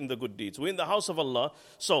engaged in the good deeds. We're in the house of Allah,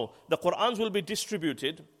 so the Qur'ans will be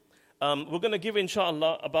distributed. We're going to give,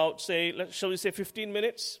 inshallah, about, shall we say 15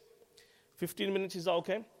 minutes? 15 minutes, is that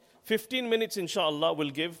okay? 15 minutes, inshallah, we'll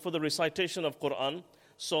give for the recitation of Qur'an.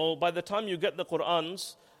 So by the time you get the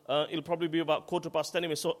Qur'ans, it'll probably be about 10:15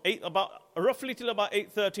 anyway. So roughly till about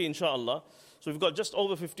 8:30, inshallah. So we've got just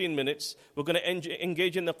over 15 minutes. We're going to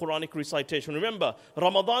engage in the Quranic recitation. Remember,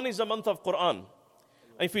 Ramadan is a month of Qur'an.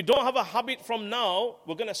 And if we don't have a habit from now,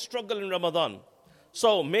 we're going to struggle in Ramadan.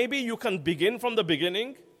 So maybe you can begin from the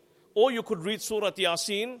beginning, or you could read Surah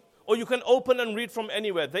Yasin, or you can open and read from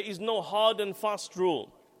anywhere. There is no hard and fast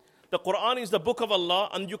rule. The Qur'an is the book of Allah,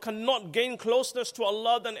 and you cannot gain closeness to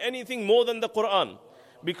Allah than anything more than the Qur'an,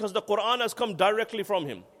 because the Qur'an has come directly from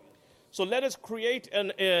Him. So let us create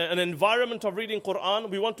an environment of reading Qur'an.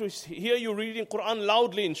 We want to hear you reading Qur'an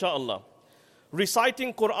loudly, inshallah.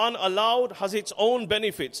 Reciting Qur'an aloud has its own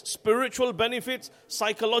benefits, spiritual benefits,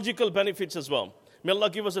 psychological benefits as well. May Allah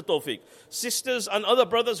give us a tawfiq. Sisters and other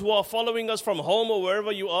brothers who are following us from home or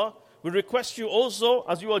wherever you are, we request you also,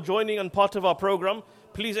 as you are joining and part of our program,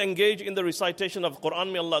 please engage in the recitation of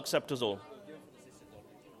Qur'an. May Allah accept us all.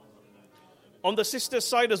 On the sisters'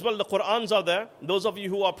 side as well, the Qur'ans are there. Those of you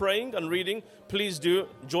who are praying and reading, please do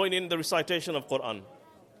join in the recitation of Qur'an.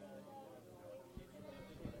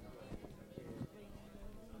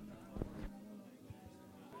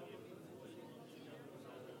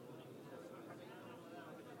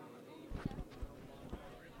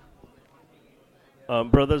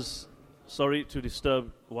 Brothers, sorry to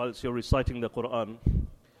disturb whilst you're reciting the Qur'an.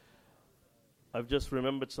 I've just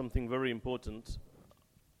remembered something very important.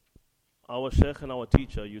 Our Shaykh and our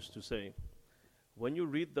teacher used to say, when you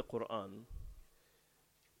read the Qur'an,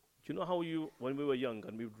 do you know how when we were young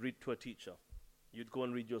and we would read to a teacher, you'd go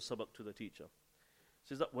and read your sabak to the teacher. He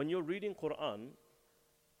says that when you're reading Qur'an,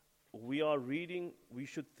 we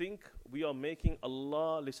should think we are making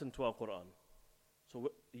Allah listen to our Qur'an. So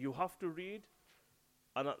you have to read,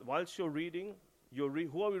 and whilst you're reading,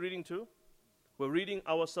 who are we reading to? We're reading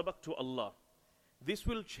our sabak to Allah. This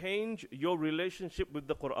will change your relationship with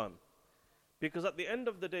the Qur'an. Because at the end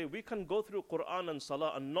of the day, we can go through Qur'an and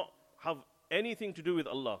Salah and not have anything to do with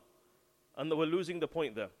Allah. And we're losing the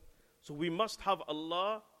point there. So we must have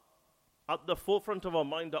Allah at the forefront of our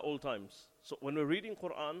mind at all times. So when we're reading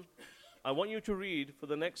Qur'an, I want you to read for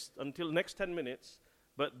until next 10 minutes.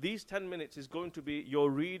 But these 10 minutes is going to be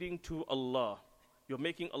your reading to Allah. You're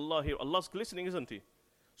making Allah hear. Allah's listening, isn't He?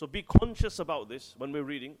 So be conscious about this when we're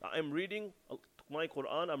reading. I'm reading my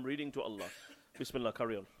Qur'an, I'm reading to Allah. Bismillah,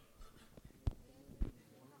 carry on.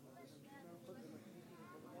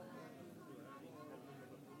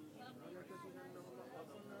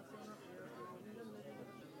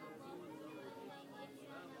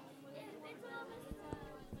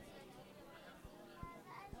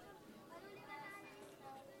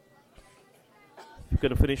 If you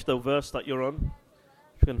can finish the verse that you're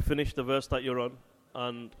on,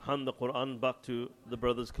 and hand the Qur'an back to the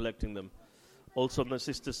brothers collecting them. Also on the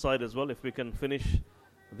sisters' side as well, if we can finish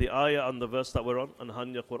the ayah and the verse that we're on and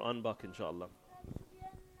hand your Qur'an back, inshallah.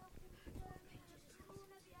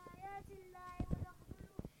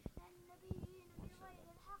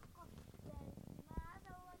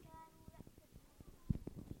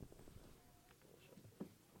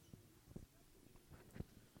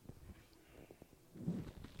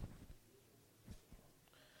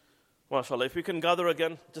 MashaAllah, if we can gather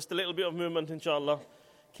again, just a little bit of movement, inshallah.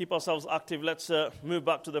 Keep ourselves active. Let's move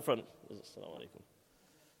back to the front. Assalamu alaikum.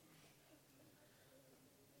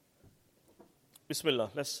 Bismillah.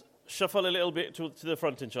 Let's shuffle a little bit to the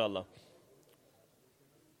front, inshallah.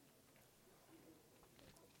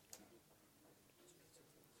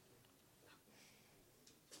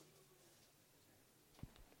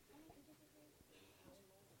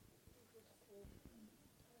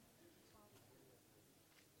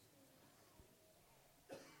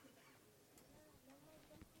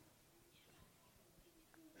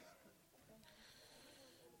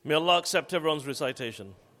 May Allah accept everyone's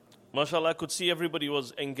recitation. MashaAllah, I could see everybody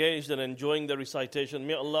was engaged and enjoying the recitation.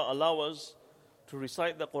 May Allah allow us to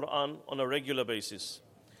recite the Qur'an on a regular basis.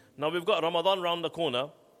 Now we've got Ramadan round the corner,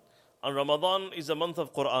 and Ramadan is a month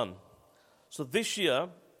of Qur'an. So this year,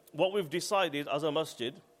 what we've decided as a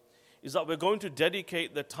masjid is that we're going to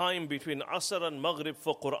dedicate the time between Asr and Maghrib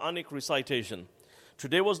for Qur'anic recitation.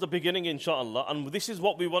 Today was the beginning, inshallah, and this is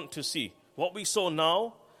what we want to see. What we saw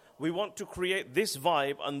now, we want to create this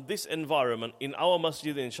vibe and this environment in our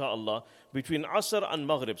masjid, inshallah, between Asr and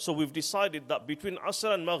Maghrib. So we've decided that between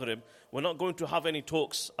Asr and Maghrib, we're not going to have any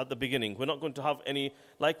talks at the beginning. We're not going to have any,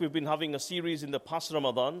 like we've been having a series in the past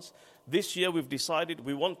Ramadans. This year we've decided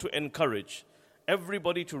we want to encourage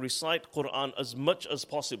everybody to recite Quran as much as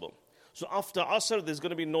possible. So after Asr, there's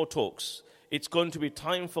going to be no talks. It's going to be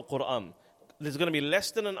time for Quran. There's going to be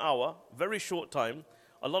less than an hour, very short time.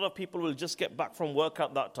 A lot of people will just get back from work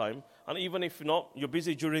at that time. And even if not, you're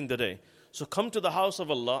busy during the day. So come to the house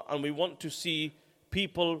of Allah and we want to see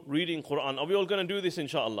people reading Quran. Are we all going to do this,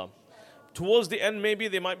 inshallah? Towards the end, maybe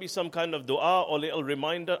there might be some kind of dua or little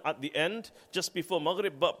reminder at the end, just before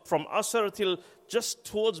Maghrib. But from Asr till just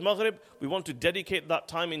towards Maghrib, we want to dedicate that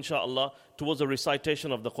time, inshallah, towards a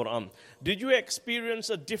recitation of the Quran. Did you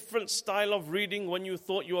experience a different style of reading when you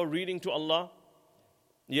thought you were reading to Allah?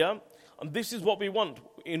 Yeah? And this is what we want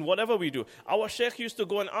in whatever we do. Our Shaykh used to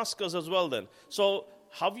go and ask us as well then. So,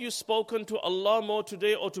 have you spoken to Allah more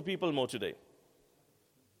today or to people more today?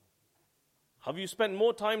 Have you spent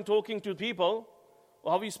more time talking to people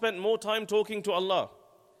or have you spent more time talking to Allah?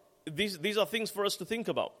 These are things for us to think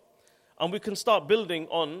about. And we can start building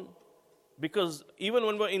on, because even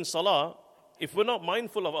when we're in salah, if we're not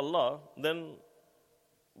mindful of Allah, then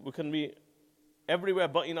we can be everywhere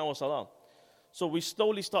but in our salah. So we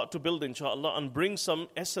slowly start to build, inshallah, and bring some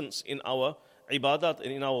essence in our ibadat and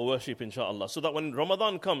in our worship, inshallah. So that when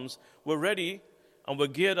Ramadan comes, we're ready and we're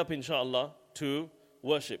geared up, inshallah, to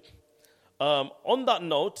worship. On that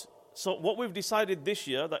note, so what we've decided this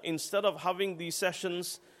year, that instead of having these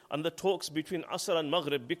sessions and the talks between Asr and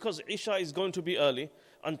Maghrib, because Isha is going to be early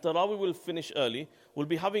and Taraweeh will finish early, we'll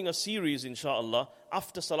be having a series, inshallah,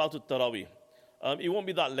 after Salatul Taraweeh. It won't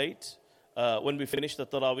be that late when we finish the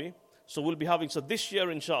Taraweeh. So we'll be having, so this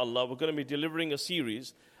year, inshallah, we're going to be delivering a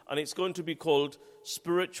series, and it's going to be called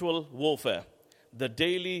Spiritual Warfare, the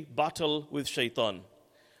Daily Battle with Shaitan.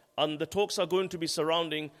 And the talks are going to be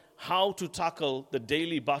surrounding how to tackle the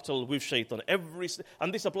daily battle with Shaitan.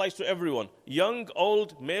 And this applies to everyone, young,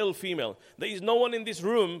 old, male, female. There is no one in this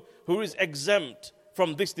room who is exempt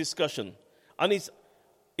from this discussion. And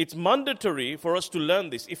it's mandatory for us to learn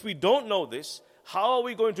this. If we don't know this, how are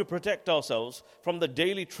we going to protect ourselves from the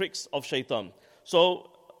daily tricks of Shaitan? So,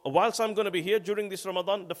 whilst I'm going to be here during this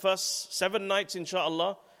Ramadan, the first 7 nights,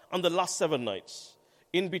 inshallah, and the last 7 nights.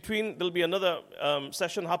 In between, there'll be another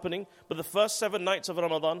session happening, but the first 7 nights of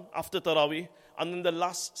Ramadan, after Taraweeh, and then the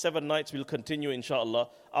last 7 nights will continue, inshallah,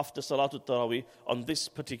 after Salatul Taraweeh, on this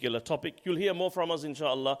particular topic. You'll hear more from us,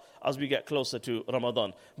 inshallah, as we get closer to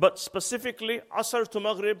Ramadan. But specifically, Asr to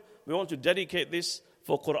Maghrib, we want to dedicate this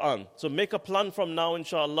for Quran. So make a plan from now,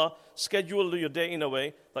 inshallah. Schedule your day in a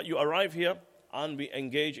way that you arrive here and we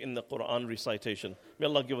engage in the Quran recitation. May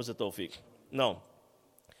Allah give us a tawfiq. Now,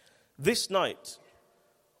 this night,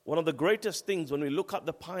 one of the greatest things when we look at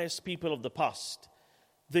the pious people of the past,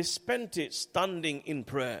 they spent it standing in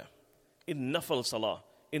prayer, in nafal salah,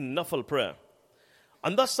 in nafal prayer.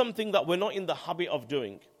 And that's something that we're not in the habit of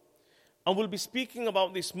doing. And we'll be speaking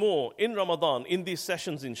about this more in Ramadan, in these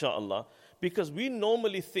sessions, inshallah, because we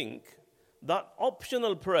normally think that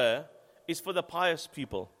optional prayer is for the pious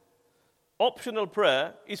people. Optional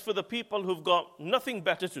prayer is for the people who've got nothing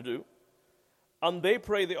better to do, and they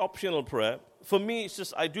pray the optional prayer. For me, it's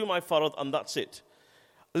just I do my farad and that's it.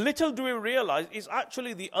 Little do we realize it's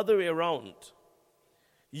actually the other way around.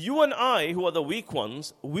 You and I, who are the weak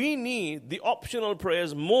ones, we need the optional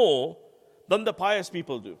prayers more than the pious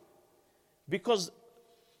people do. Because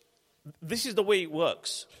this is the way it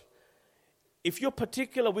works. If you're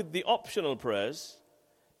particular with the optional prayers,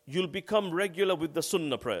 you'll become regular with the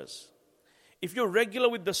sunnah prayers. If you're regular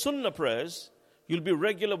with the sunnah prayers, you'll be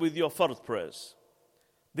regular with your fard prayers.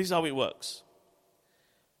 This is how it works.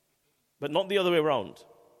 But not the other way around.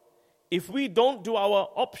 If we don't do our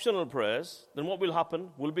optional prayers, then what will happen?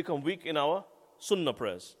 We'll become weak in our sunnah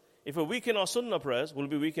prayers. If we're weak in our sunnah prayers, we'll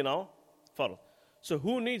be weak in our fard. So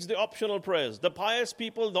who needs the optional prayers? The pious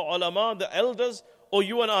people, the ulama, the elders, or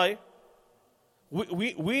you and I?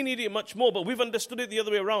 We need it much more, but we've understood it the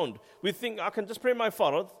other way around. We think, I can just pray my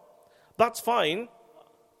farad. That's fine,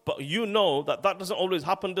 but you know that doesn't always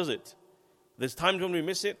happen, does it? There's times when we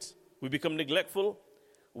miss it, we become neglectful,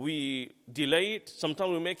 we delay it,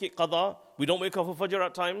 sometimes we make it qada, we don't wake up for fajr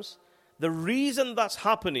at times. The reason that's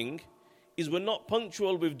happening is we're not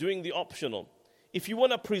punctual with doing the optional. If you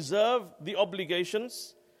want to preserve the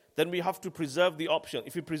obligations, then we have to preserve the optional.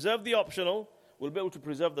 If we preserve the optional, we'll be able to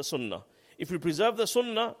preserve the sunnah. If we preserve the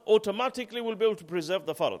sunnah, automatically we'll be able to preserve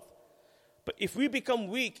the fard. But if we become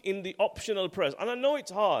weak in the optional prayers, and I know it's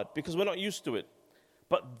hard because we're not used to it,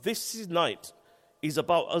 but this is night. is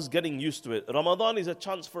about us getting used to it. Ramadan is a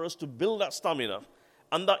chance for us to build that stamina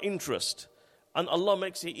and that interest. And Allah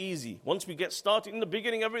makes it easy. Once we get started, in the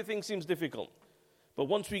beginning everything seems difficult. But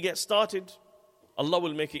once we get started, Allah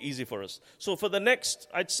will make it easy for us. So for the next,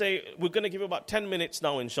 I'd say, we're going to give about 10 minutes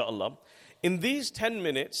now, inshallah. In these 10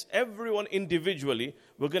 minutes, everyone individually,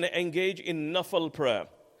 we're going to engage in nafal prayer.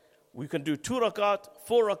 We can do 2 rakat,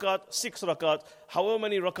 4 rakat, 6 rakat, however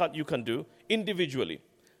many rakat you can do individually.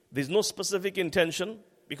 There's no specific intention,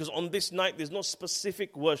 because on this night there's no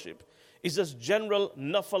specific worship. It's just general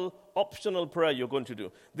nafal optional prayer you're going to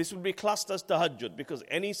do. This will be classed as tahajjud, because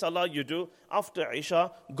any salah you do after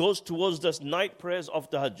Isha goes towards the night prayers of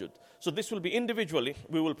tahajjud. So this will be individually,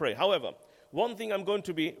 we will pray. However, one thing I'm going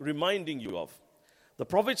to be reminding you of. The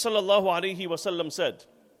Prophet ﷺ said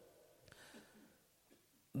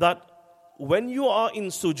that when you are in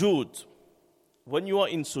sujood,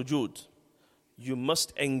 you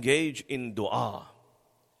must engage in dua.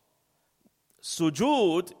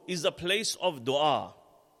 Sujood is a place of dua.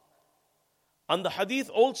 And the hadith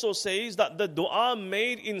also says that the dua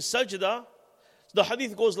made in sajda, the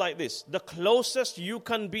hadith goes like this: the closest you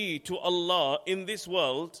can be to Allah in this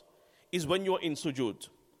world is when you're in sujood.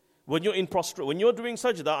 When you're in prostrate, when you're doing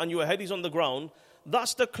sajda and your head is on the ground,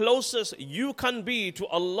 that's the closest you can be to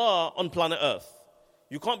Allah on planet Earth.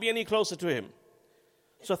 You can't be any closer to Him.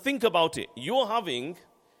 So think about it.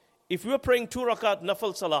 If you're praying 2 rakat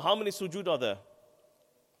nafal salah, how many sujood are there?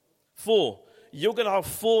 4. You're going to have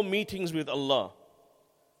 4 meetings with Allah.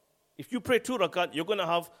 If you pray 2 rakat, you're going to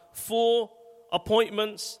have 4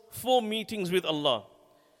 appointments, 4 meetings with Allah.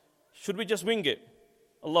 Should we just wing it?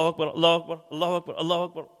 Allahu Akbar, Allahu Akbar, Allahu Akbar, Allahu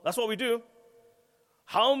Akbar. That's what we do.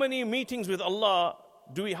 How many meetings with Allah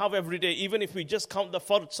do we have every day, even if we just count the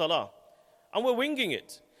fard salah? And we're winging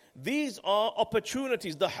it. These are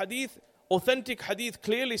opportunities. The hadith, authentic hadith,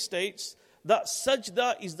 clearly states that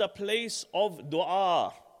sajda is the place of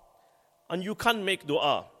dua. And you can make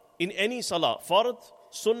dua in any salah, fard,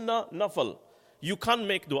 sunnah, nafal. You can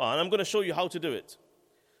make dua, and I'm going to show you how to do it.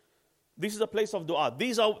 This is a place of dua.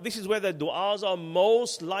 This is where the du'as are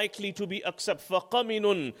most likely to be accepted.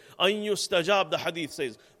 فَقَمِنٌ أَن يُسْتَجَابَ, the hadith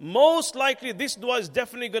says. Most likely this dua is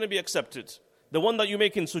definitely going to be accepted. The one that you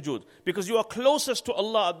make in sujood. Because you are closest to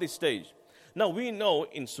Allah at this stage. Now we know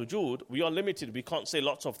in sujood, we are limited. We can't say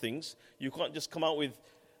lots of things. You can't just come out with,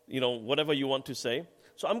 whatever you want to say.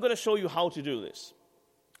 So I'm going to show you how to do this.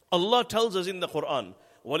 Allah tells us in the Quran,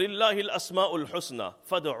 وَلِلَّهِ الْأَسْمَاءُ الْحُسْنَى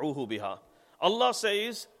فَدَعُوهُ بِهَا. Allah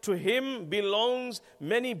says, to Him belongs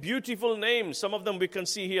many beautiful names. Some of them we can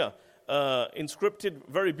see here, inscripted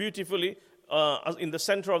very beautifully in the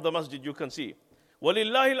center of the masjid, you can see.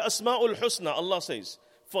 وَلِلَّهِ الْأَسْمَاءُ الْحُسْنَى, Allah says.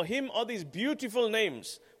 For Him are these beautiful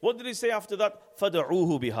names. What did He say after that?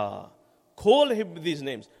 فَدَعُوهُ بِهَا. Call Him with these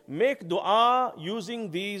names. Make dua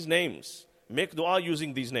using these names. Make dua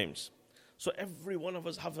using these names. So every one of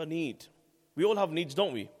us have a need. We all have needs,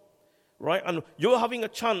 don't we? Right? And you're having a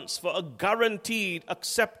chance for a guaranteed,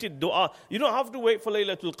 accepted dua. You don't have to wait for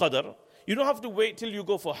Laylatul Qadr. You don't have to wait till you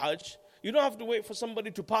go for Hajj. You don't have to wait for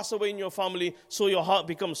somebody to pass away in your family so your heart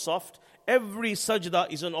becomes soft. Every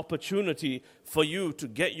sajda is an opportunity for you to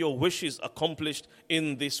get your wishes accomplished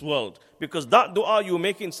in this world. Because that dua you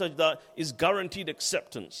make in sajda is guaranteed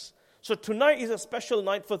acceptance. So tonight is a special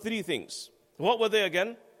night for 3 things. What were they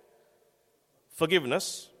again?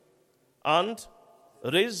 Forgiveness and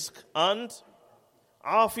rizq and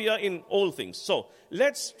afiyah in all things. So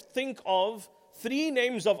let's think of 3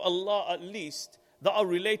 names of Allah at least that are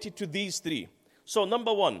related to these 3. So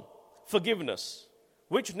number 1, forgiveness.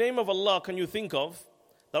 Which name of Allah can you think of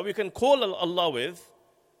that we can call Allah with?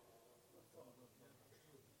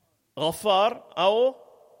 Ghaffar or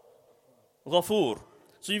Ghafoor.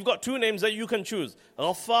 So you've got 2 names that you can choose.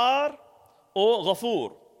 Ghaffar or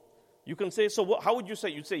Ghafoor. You can say, so how would you say?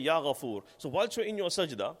 You'd say, Ya Ghafoor. So whilst you're in your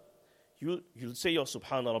sajda, you'll say your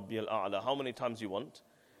Subhana Rabbiyal A'la how many times you want.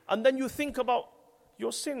 And then you think about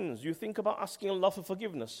your sins. You think about asking Allah for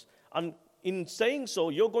forgiveness. And in saying so,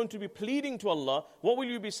 you're going to be pleading to Allah. What will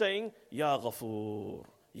you be saying? Ya Ghafoor,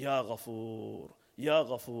 Ya Ghafoor, Ya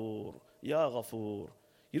Ghafoor, Ya Ghafoor.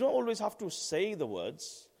 You don't always have to say the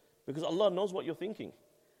words, because Allah knows what you're thinking.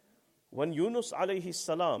 When Yunus alayhi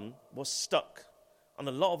salam was stuck, and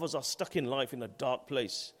a lot of us are stuck in life in a dark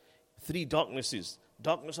place. 3 darknesses.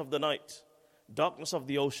 Darkness of the night, darkness of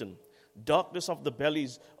the ocean, darkness of the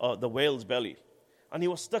bellies, the whale's belly. And he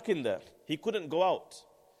was stuck in there. He couldn't go out.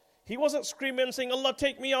 He wasn't screaming and saying, Allah,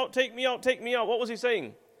 take me out, take me out, take me out. What was he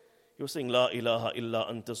saying? He was saying, La ilaha illa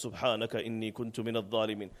anta subhanaka inni kuntu min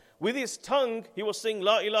al-dhalimin. With his tongue, he was saying,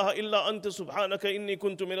 La ilaha illa anta subhanaka inni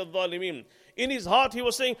kuntu min al-dhalimin. In his heart, he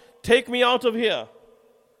was saying, take me out of here.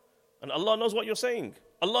 And Allah knows what you're saying.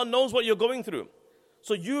 Allah knows what you're going through.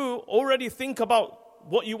 So you already think about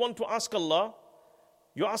what you want to ask Allah.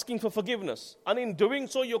 You're asking for forgiveness. And in doing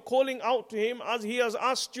so, you're calling out to Him as He has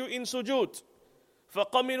asked you in sujood.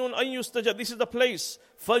 فَقَمِنٌ أَن يُسْتَجَبْ. This is the place.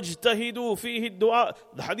 فَاجْتَهِدُوا فِيهِ الدُّعَاء.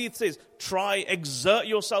 The hadith says, try, exert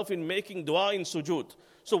yourself in making dua in sujood.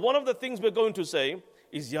 So one of the things we're going to say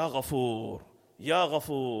is, Ya Ghafoor, Ya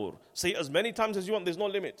Ghafoor. Say as many times as you want, there's no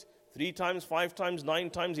limit. 3 times, 5 times, 9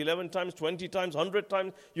 times, 11 times, 20 times, 100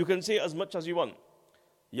 times. You can say as much as you want.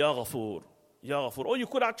 Ya Ghafoor, Ya Ghafoor. Or you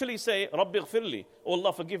could actually say, Rabbi Ghfirli, oh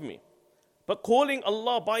Allah, forgive me. But calling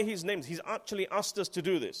Allah by His names, He's actually asked us to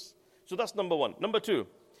do this. So that's number one. Number two,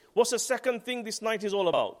 what's the second thing this night is all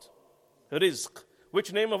about? Rizq.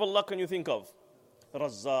 Which name of Allah can you think of?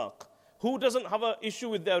 Razzaq. Who doesn't have an issue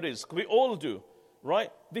with their rizq? We all do,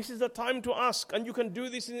 right? This is the time to ask, and you can do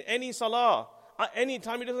this in any salah. At any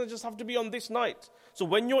time, it doesn't just have to be on this night. So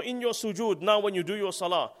when you're in your sujood, now when you do your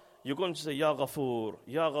salah, you're going to say, Ya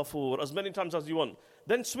Ghafoor, as many times as you want.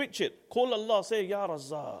 Then switch it. Call Allah, say, Ya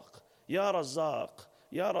Razzaq, Ya Razzaq,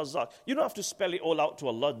 Ya Razzaq. You don't have to spell it all out to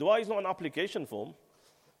Allah. Dua is not an application form.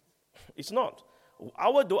 It's not.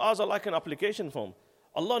 Our du'as are like an application form.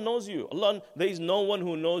 Allah knows you. There is no one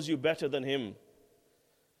who knows you better than Him.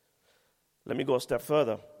 Let me go a step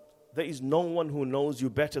further. There is no one who knows you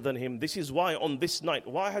better than Him. This is why on this night,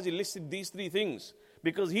 why has He listed these 3 things?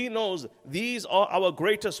 Because He knows these are our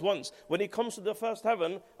greatest ones. When He comes to the first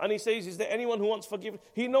heaven and He says, is there anyone who wants forgiveness?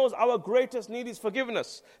 He knows our greatest need is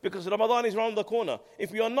forgiveness. Because Ramadan is around the corner.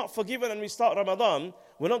 If we are not forgiven and we start Ramadan,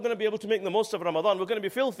 we're not going to be able to make the most of Ramadan. We're going to be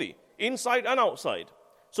filthy, inside and outside.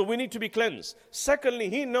 So we need to be cleansed. Secondly,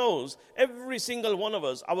 He knows every single one of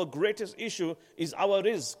us, our greatest issue is our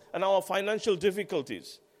rizq and our financial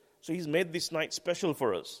difficulties. So He's made this night special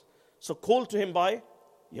for us. So call to Him by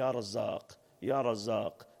Ya Razzaq, Ya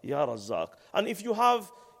Razzaq, Ya Razzaq. And if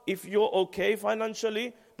you're okay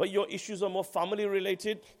financially, but your issues are more family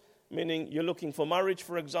related, meaning you're looking for marriage,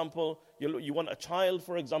 for example, you want a child,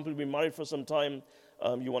 for example, you've been married for some time,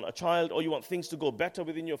 you want a child, or you want things to go better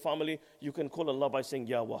within your family, you can call Allah by saying,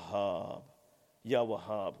 Ya Wahhab, Ya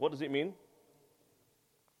Wahhab. What does it mean?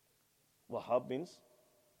 Wahhab means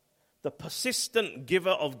the persistent giver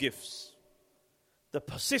of gifts. The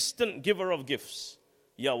persistent giver of gifts.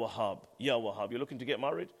 Ya Wahhab, Ya Wahhab. You're looking to get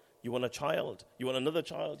married? You want a child? You want another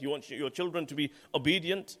child? You want your children to be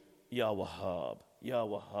obedient? Ya Wahhab, Ya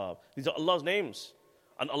Wahhab. These are Allah's names.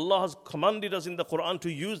 And Allah has commanded us in the Quran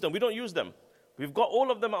to use them. We don't use them. We've got all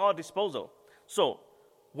of them at our disposal. So,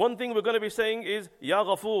 one thing we're going to be saying is Ya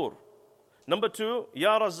Ghafoor. Number 2,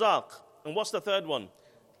 Ya Razzaq. And what's the third one?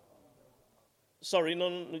 Sorry,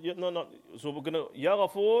 no. So we're going to Ya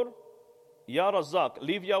Ghafoor, Ya Razzaq.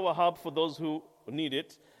 Leave Ya Wahhab for those who need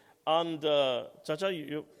it. And Chacha,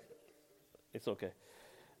 you it's okay.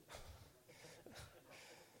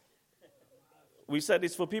 We said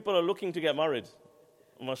it's for people who are looking to get married.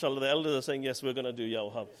 MashaAllah, the elders are saying, yes, we're going to do Ya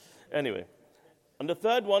Wahhab. Anyway. And the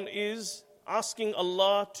third one is asking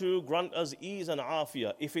Allah to grant us ease and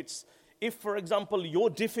afiyah. If, for example,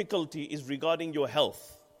 your difficulty is regarding your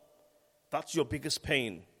health, that's your biggest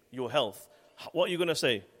pain, your health. What are you going to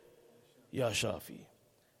say? Ya Shafi,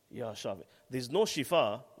 Ya Shafi. There's no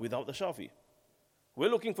shifa without the Shafi. We're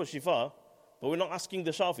looking for shifa, but we're not asking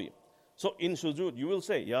the Shafi. So in sujood, you will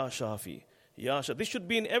say, Ya Shafi, Ya Shafi. This should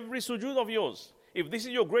be in every sujood of yours. If this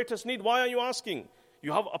is your greatest need, why are you asking?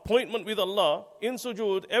 You have appointment with Allah in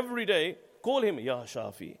sujood every day. Call Him, Ya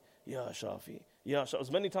Shafi, Ya Shafi, Ya Shafi, as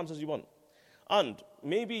many times as you want. And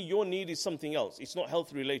maybe your need is something else. It's not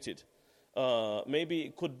health related. Maybe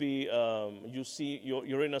it could be you see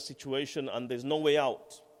you're in a situation and there's no way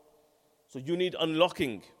out. So you need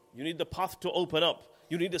unlocking. You need the path to open up.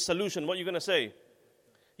 You need a solution. What are you going to say?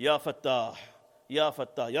 Ya Fattah, Ya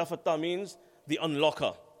Fattah. Ya Fattah means the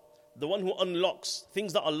unlocker. The one who unlocks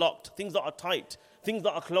things that are locked, things that are tight, things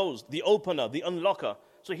that are closed. The opener, the unlocker.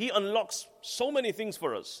 So He unlocks so many things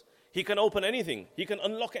for us. He can open anything. He can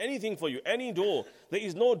unlock anything for you. Any door. There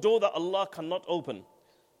is no door that Allah cannot open.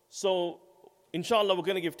 So, inshallah, we're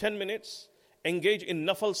going to give 10 minutes. Engage in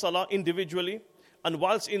nafal salah individually. And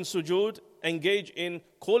whilst in sujood, engage in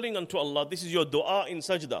calling unto Allah. This is your dua in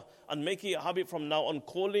sajda. And make it a habit from now on,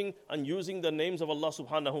 calling and using the names of Allah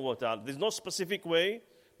subhanahu wa ta'ala. There's no specific way.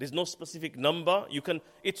 There's no specific number.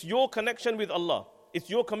 It's your connection with Allah. It's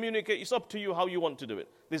your communication. It's up to you how you want to do it.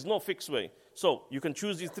 There's no fixed way. So, you can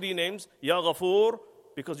choose these 3 names. Ya Ghafoor,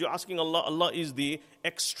 because you're asking Allah. Allah is the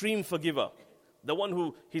extreme forgiver. The one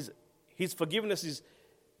who, his forgiveness is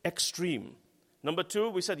extreme. Number 2,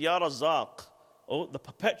 we said, Ya Razzaq, the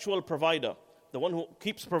perpetual provider, the one who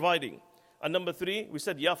keeps providing. And number 3, we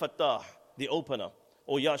said, Ya Fattah, the opener.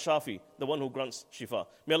 Or Ya Shafi, the one who grants shifa.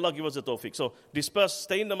 May Allah give us the tawfiq. So disperse,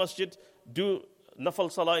 stay in the masjid, do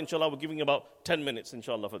nafal salah, inshallah. We're giving about 10 minutes,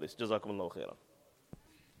 inshallah, for this. Jazakumullahu khairan.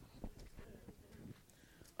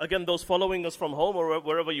 Again, those following us from home or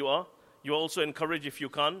wherever you are also encouraged, if you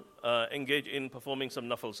can, engage in performing some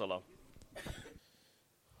nafal salah.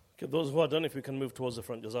 Okay, those who are done, if we can move towards the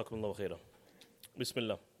front. Jazakumullahu khairan.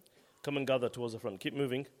 Bismillah. Come and gather towards the front. Keep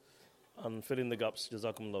moving and fill in the gaps.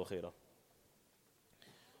 Jazakumullahu khairan.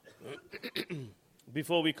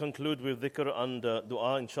 Before we conclude with dhikr and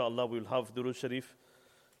dua, inshallah, we'll have Durood Sharif.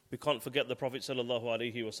 We can't forget the Prophet sallallahu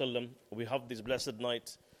alaihi wasallam. We have this blessed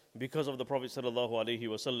night because of the Prophet sallallahu alaihi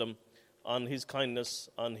wasallam and his kindness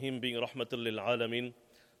and him being rahmatul lil alamin.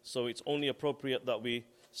 So it's only appropriate that we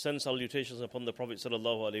send salutations upon the Prophet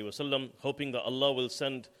sallallahu alaihi wasallam, hoping that Allah will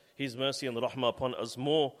send his mercy and rahmah upon us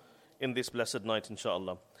more in this blessed night,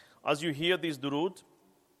 inshallah. As you hear these durood,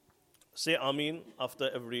 say Ameen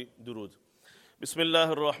after every durood. بسم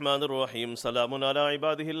الله الرحمن الرحيم سلام على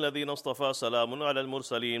عباده الذين اصطفى سلام على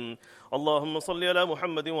المرسلين اللهم صل على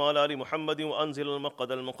محمد وعلى آل محمد وأنزل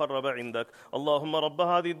المقعد المقرب عندك اللهم رب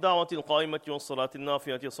هذه الدعوة القائمة والصلاة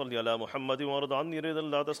النافية صل على محمد وارض عني رضا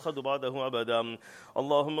لا تسخط بعده أبدا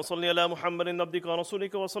اللهم صل على محمد عبدك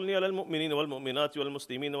ورسولك وصل على المؤمنين والمؤمنات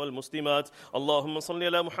والمسلمين والمسلمات اللهم صل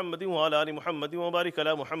على محمد وعلى آل محمد وبارك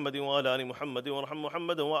على محمد وعلى آل محمد وارحم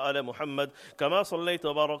محمد وآل محمد كما صليت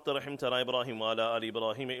وباركت رحمت على إبراهيم وعلى آل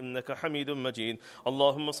إبراهيم إنك حميد مجيد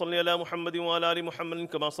اللهم صل على محمد وعلى آل محمد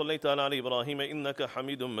كما صليت على آل إبراهيم إنك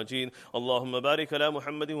حميد مجيد اللهم بارك على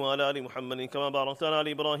محمد وعلى آل محمد كما باركت على آل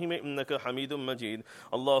إبراهيم إنك حميد مجيد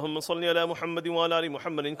اللهم صل على محمد وعلى آل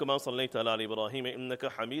محمد كما صليت على آل إبراهيم إنك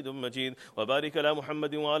حميد مجيد وبارك على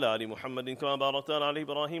محمد وعلى آل محمد كما باركت على آل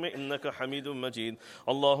إبراهيم إنك حميد مجيد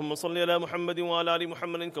اللهم صل على محمد وعلى آل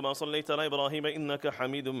محمد كما صليت على إبراهيم إنك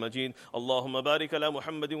حميد مجيد اللهم بارك على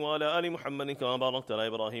محمد وعلى آل محمد كما باركت على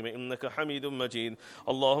إبراهيم إنك حميد مجيد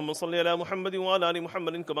اللهم صل على محمد وعلى آل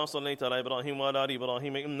محمد كما صليت على إبراهيم وعلى آل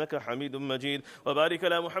إبراهيم إنك حميد مجيد وبارك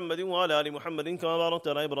على محمد وعلى آل محمد كما باركت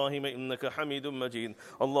على إبراهيم إنك حميد مجيد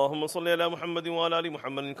اللهم صل على محمد وعلى آل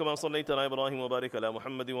محمد كما صليت على إبراهيم وبارك على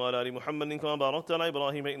محمد وعلى آل محمد كما باركت على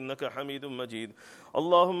إبراهيم إنك حميد مجيد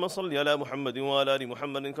اللهم صل على محمد وعلى آل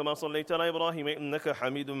محمد كما صليت على إبراهيم إنك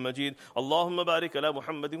حميد مجيد اللهم بارك على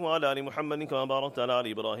محمد وعلى آل محمد كما باركت على آل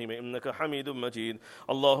إبراهيم إنك حميد مجيد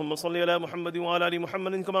اللهم صل على محمد وعلى آل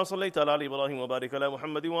محمد كما صليت على آل إبراهيم وبارك على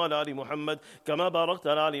محمد وعلى آل محمد كما باركت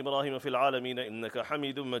على آل إبراهيم في العالمين إنك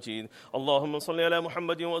حميد مجيد اللهم صل على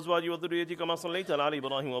محمد وأزواجه وذريته كما صليت على آل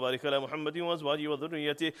إبراهيم وبارك على محمد وأزواجه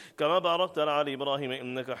وذريته كما باركت على آل إبراهيم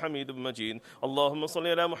إنك حميد مجيد اللهم صل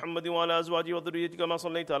على محمد وعلى أزواجه وذريته كما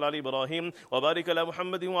صليت على آل إبراهيم وبارك على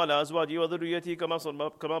محمد وعلى أزواجه وذريته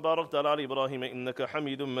كما باركت على آل إبراهيم إنك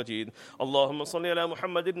حميد مجيد اللهم صل على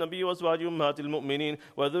محمد النبي وأزواجه أمهات المؤمنين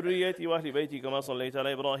وذريته وأهل بيته كما صليت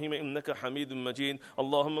على إبراهيم إنك حميد مجيد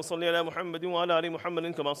اللهم صل على محمد وعلى آل محمد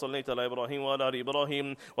كما صليت على إبراهيم وعلى آل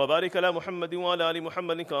إبراهيم وبارك على محمد وعلى آل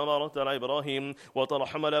محمد كما باركت على إبراهيم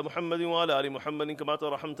وترحم على محمد وعلى آل محمد كما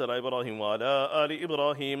ترحمت على إبراهيم وعلى آل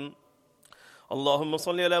إبراهيم اللهم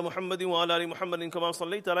صل على محمد وعلى آل محمد كما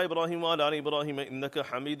صليت على إبراهيم وعلى آل إبراهيم إنك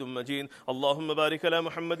حميد مجيد اللهم بارك على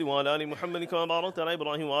محمد وعلى آل محمد كما باركت على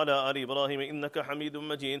إبراهيم وعلى آل إبراهيم إنك حميد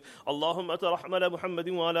مجيد اللهم ترحم على محمد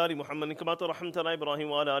وعلى آل محمد كما ترحمت على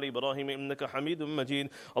إبراهيم وعلى آل إبراهيم إنك حميد مجيد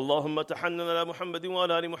اللهم تحنن على محمد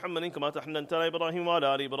وعلى آل محمد كما تحننت على إبراهيم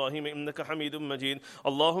وعلى آل إبراهيم إنك حميد مجيد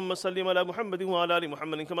اللهم سلم على محمد وعلى آل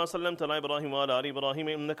محمد كما سلمت على إبراهيم وعلى آل إبراهيم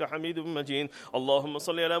إنك حميد مجيد اللهم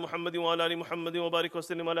صل على محمد وعلى آل محمد وبارك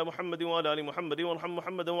وسلم على محمد وعلى آل محمد وارحم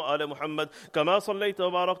محمد وآل محمد كما صليت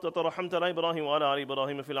وباركت وترحمت على إبراهيم وعلى آل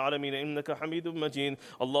إبراهيم في العالمين إنك حميد مجيد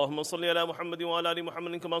اللهم صل على محمد وعلى آل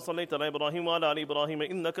محمد كما صليت على إبراهيم وعلى آل إبراهيم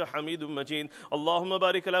إنك حميد مجيد اللهم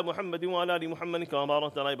بارك على محمد وعلى آل محمد كما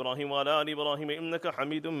باركت على إبراهيم وعلى آل إبراهيم إنك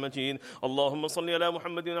حميد مجيد اللهم صل على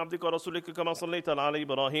محمد عبدك ورسولك كما صليت على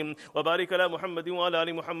إبراهيم وبارك على محمد وعلى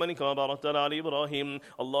آل محمد كما باركت على آل إبراهيم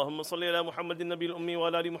اللهم صل على محمد النبي الأمي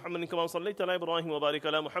وعلى آل محمد كما صليت باركت على إبراهيم وبارك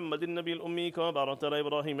على محمد النبي الأمي كما باركت على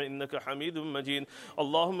إبراهيم إنك حميد مجيد.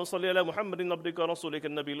 اللهم صل على محمد عبدك ورسولك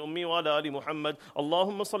النبي الأمي وعلى آل محمد.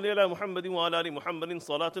 اللهم صل على محمد وعلى آل محمد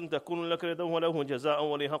صلاة تكون لك رضا وله جزاء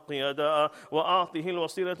ولحق أداء، وأعطه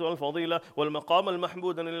الوسيلة والفضيلة والمقام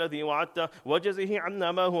المحمود الذي وعدته، وجزه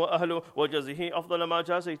عنا ما هو أهله، وجزه أفضل ما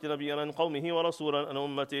جازيت نبيا عن قومه ورسولا عن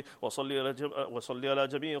أمته. وصل على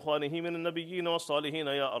جميع إخوانه من النبيين والصالحين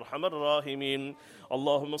يا أرحم الراحمين.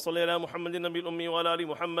 اللهم صل على محمد النبي الأمي وعلى آل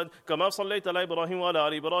محمد كما صليت على إبراهيم وعلى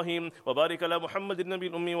آل إبراهيم، وبارك على محمد النبي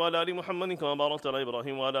الأمي وعلى آل محمد كما باركت على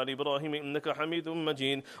إبراهيم وعلى آل إبراهيم إنك حميد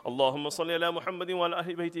مجيد. اللهم صل على محمد وعلى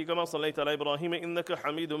أهل بيته كما صليت على إبراهيم إنك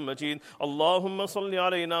حميد مجيد. اللهم صل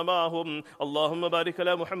علينا معهم. اللهم بارك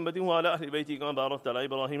على محمد وعلى أهل بيته كما باركت على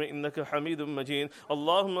إبراهيم إنك حميد مجيد.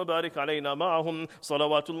 اللهم بارك علينا معهم.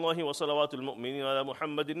 صلوات الله وصلوات المؤمنين على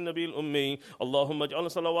محمد النبي الأمي. اللهم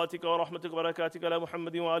اجعل صلواتك ورحمتك وبركاتك على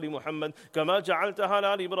محمد وعلى محمد كما جعلتها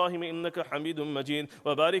على آل إبراهيم إنك حميد مجيد.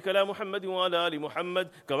 وبارك على محمد وعلى آل محمد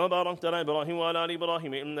كما باركت على إبراهيم وعلى آل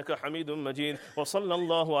إبراهيم إنك حميد مجيد. وصلى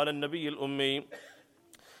الله على النبي الأمي.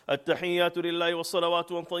 التحيات لله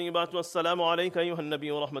والصلوات والطيبات والسلام عليك أيها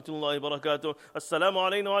النبي ورحمة الله وبركاته. السلام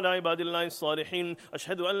علينا وعلى عباد الله الصالحين.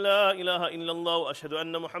 أشهد أن لا إله إلا الله وأشهد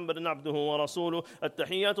أن محمدا عبده ورسوله.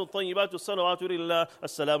 التحيات الطيبات الصلوات لله.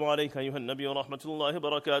 السلام عليك أيها النبي ورحمة الله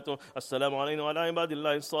وبركاته. السلام علينا وعلى عباد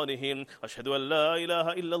الله الصالحين. أشهد أن لا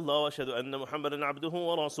إله إلا الله وأشهد أن محمدا عبده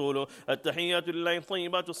ورسوله. التحيات لله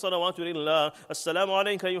الطيبات الصلوات لله. السلام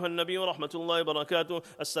عليك أيها النبي ورحمة الله وبركاته.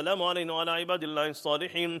 السلام علينا وعلى عباد الله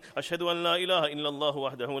الصالحين. أشهد أن لا إله إلا الله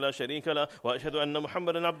وحده لا شريك له وأشهد أن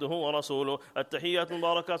محمدا عبده ورسوله. التحيات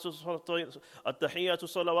المباركات التحيات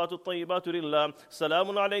الصلوات الطيبات لله.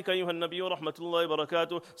 سلام عليك أيها النبي ورحمة الله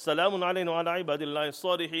وبركاته. سلام علينا وعلى عباد الله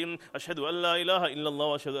الصالحين. أشهد أن لا إله إلا الله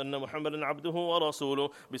وأشهد أن محمدا عبده ورسوله.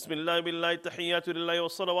 بسم الله بالله. التحيات لله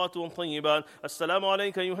والصلوات والطيبات. السلام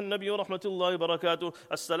عليك أيها النبي ورحمة الله وبركاته.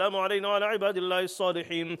 السلام علينا وعلى عباد الله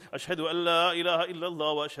الصالحين. أشهد أن لا إله إلا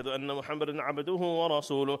الله وأشهد أن محمدا عبده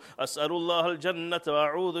ورسوله. أسأل الله الجنة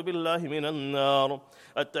وأعوذ بالله من النار.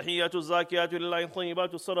 التحيات الزاكيات لله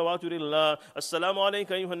الطيبات الصلوات لله. السلام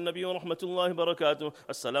عليك أيها النبي ورحمة الله وبركاته.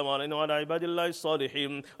 السلام علينا وعلى عباد الله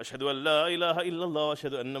الصالحين. أشهد أن لا إله إلا الله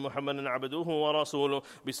وأشهد أن محمدا عبده ورسوله.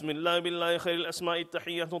 بسم الله بالله خير الأسماء.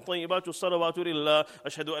 التحيات الطيبات الصلوات لله.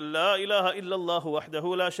 أشهد أن لا إله إلا الله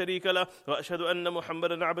وحده لا شريك له وأشهد أن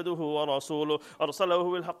محمدا عبده ورسوله.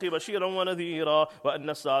 أرسله بالحق بشيرا ونذيرا وأن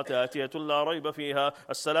الساعة آتية لا ريب فيها.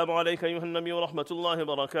 السلام عليك أيها النبي ورحمة الله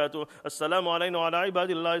وبركاته. السلام علينا وعلى عباد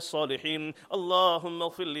الله الصالحين. اللهم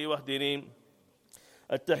اغفر لي واهدني.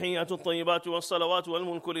 التحيات الطيبات والصلوات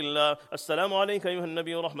والملك لله. السلام عليك أيها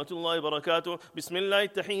النبي ورحمة الله وبركاته. بسم الله.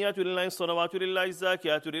 التحيات لله الصلوات لله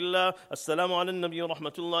الزاكيات لله. السلام على النبي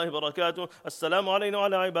ورحمة الله وبركاته. السلام علينا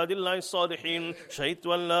وعلى عباد الله الصالحين. شهدت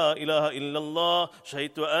أن لا إله إلا الله.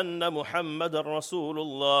 شهدت أن محمد رسول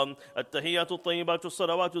الله. التحيات الطيبات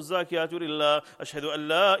الصلوات الزاكيات لله. أشهد أن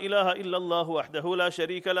لا إله إلا الله وحده لا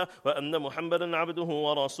شريك له وأن محمدا عبده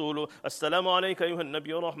ورسوله. السلام عليك أيها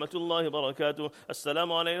النبي ورحمة الله وبركاته. السلام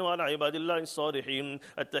علينا وعلى عباد الله الصالحين.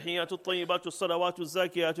 التحيات الطيبات الصلوات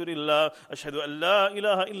الزاكيات لله. أشهد أن لا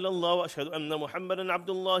إله إلا الله وأشهد أن محمدا عبد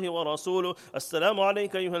الله ورسوله. السلام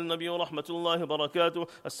عليك أيها النبي ورحمة الله وبركاته.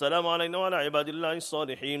 السلام علينا وعلى عباد الله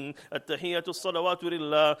الصالحين. التحيات الصلوات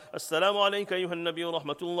لله. السلام عليك أيها النبي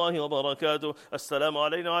ورحمة الله وبركاته. السلام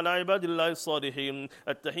علينا وعلى عباد الله الصالحين.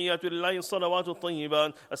 التحيات لله الصلوات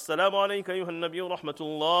الطيبات. السلام عليك أيها النبي ورحمة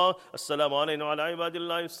الله. السلام علينا وعلى عباد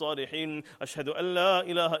الله الصالحين. أشهد أن لا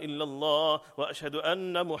إله إلا الله وأشهد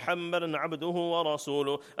أن محمدا عبده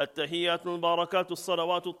ورسوله. التحيات المباركات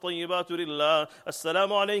الصلوات الطيبات لله.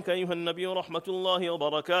 السلام عليك أيها النبي ورحمة الله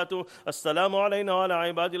وبركاته. السلام علينا وعلى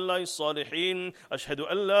عباد الله الصالحين. أشهد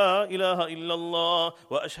أن لا إله إلا الله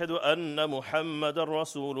وأشهد أن محمدا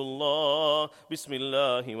رسول الله. بسم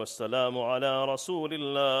الله والسلام على رسول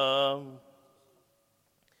الله.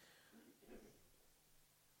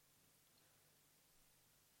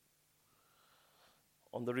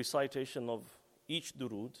 On the recitation of each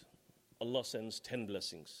durood, Allah sends 10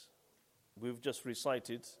 blessings. We've just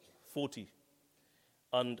recited 40.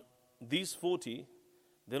 And these 40,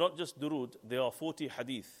 they're not just durood, they are 40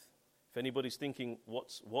 hadith. If anybody's thinking,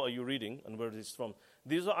 what are you reading and where it is from?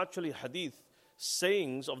 These are actually hadith,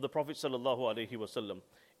 sayings of the Prophet ﷺ,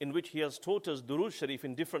 in which he has taught us durood sharif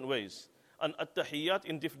in different ways. And at-tahiyyat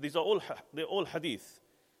in different, they're all hadith,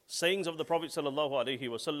 sayings of the Prophet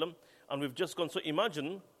ﷺ. And we've just gone, so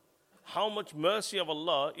imagine how much mercy of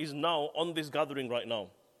Allah is now on this gathering right now.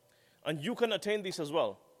 And you can attain this as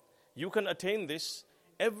well. You can attain this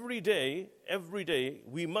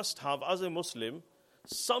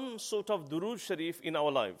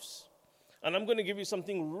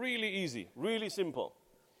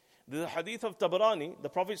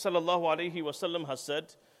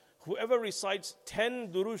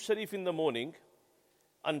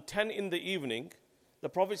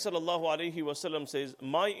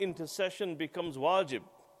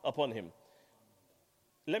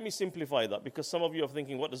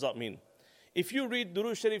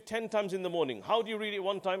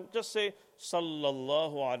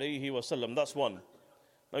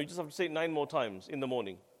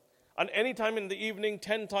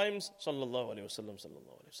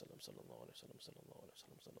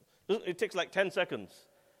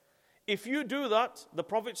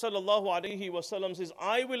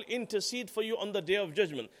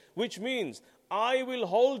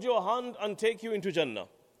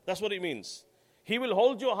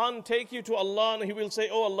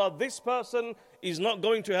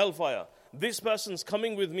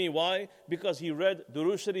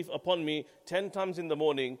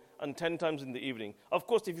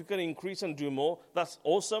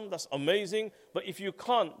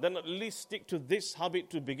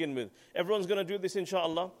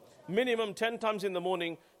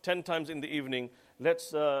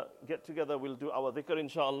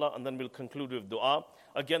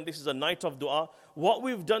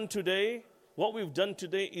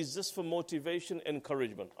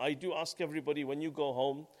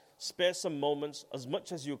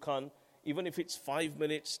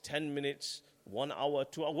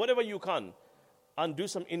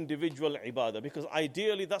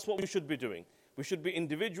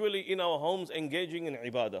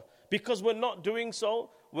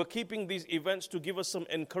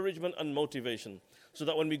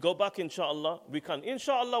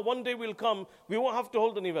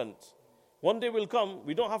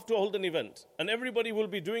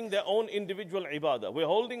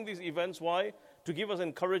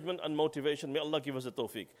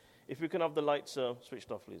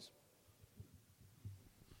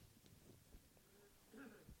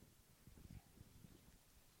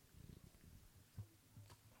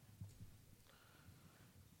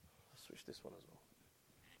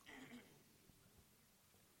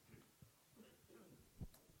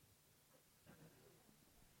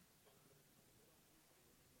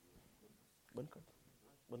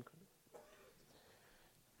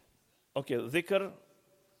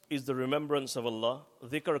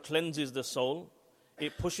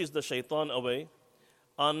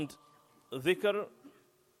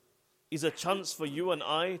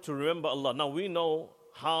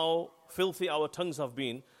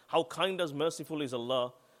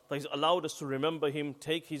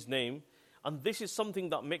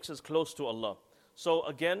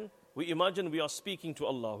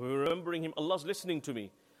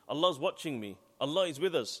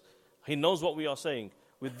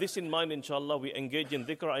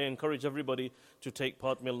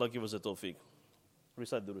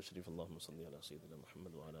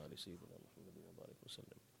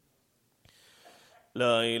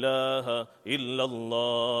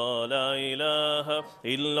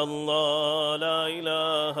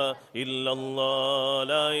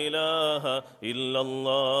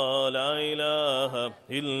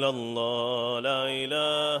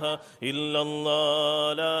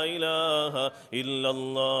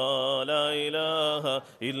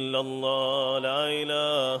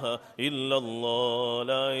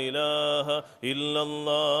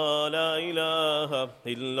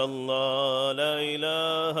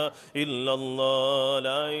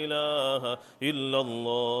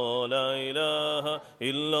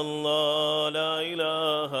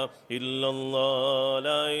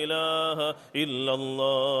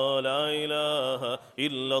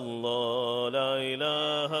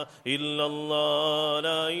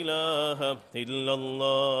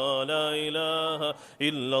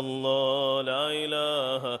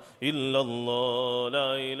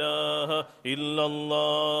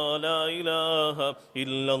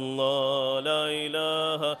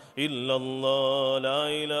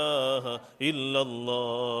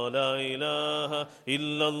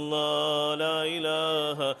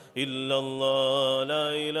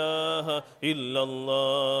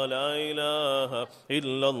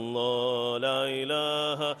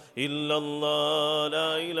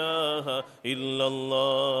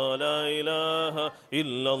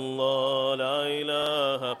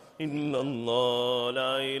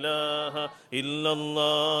إلا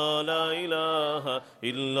الله لا إله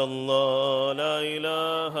إلا الله لا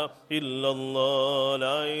إله إلا الله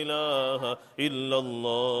لا إله إلا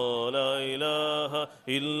الله لا إله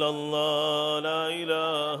إلا الله لا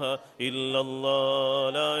إله إلا الله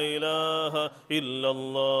لا إله إلا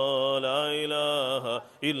الله لا إله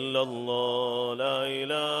إلا الله لا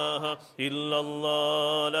إله إلا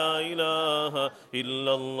الله لا إله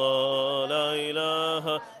إلا الله لا إله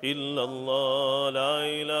إلا الله لا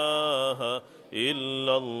إله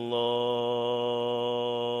إلا الله.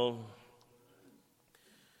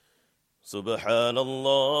 سبحان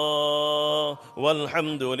الله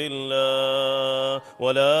والحمد لله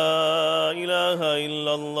ولا إله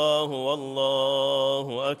إلا الله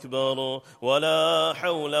والله أكبر ولا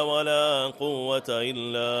حول ولا قوة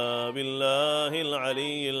إلا بالله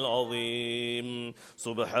العلي العظيم.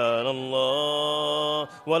 سبحان الله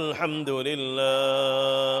والحمد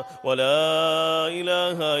لله ولا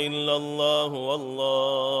إله إلا الله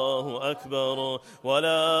والله أكبر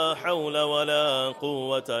ولا حول ولا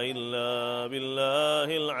قوة إلا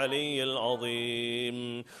بالله العلي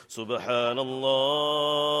العظيم. سبحان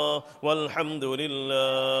الله والحمد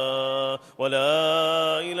لله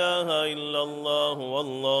ولا إله إلا الله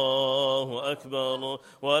والله أكبر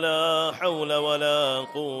ولا حول ولا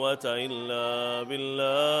قوة إلا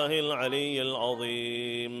بالله العلي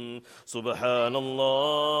العظيم. سبحان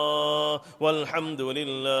الله والحمد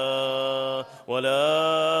لله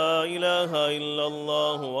ولا إله إلا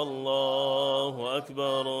الله والله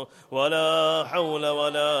أكبر ولا حول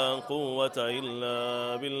ولا قوة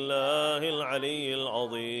إلا بالله العلي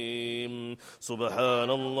العظيم. سبحان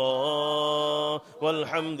الله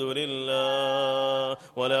والحمد لله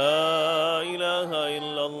ولا إله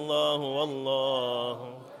إلا الله والله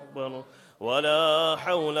أكبر ولا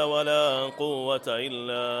حول ولا قوة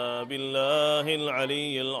إلا بالله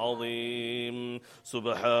العلي العظيم.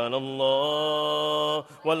 سبحان الله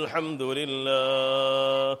والحمد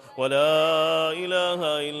لله ولا إله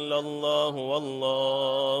إلا الله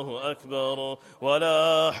والله أكبر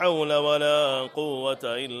ولا حول ولا قوة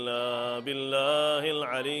إلا بالله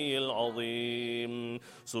العلي العظيم.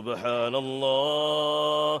 سبحان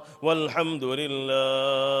الله والحمد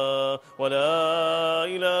لله ولا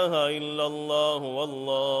إله إلا الله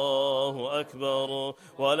والله أكبر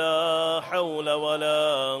ولا حول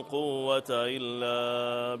ولا قوة إلا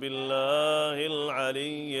بالله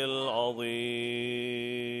العلي العظيم.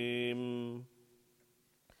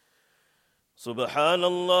 سبحان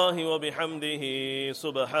الله وبحمده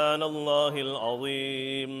سبحان الله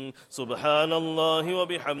العظيم. سبحان الله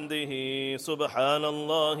وبحمده سبحان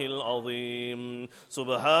الله العظيم.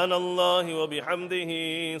 سبحان الله وبحمده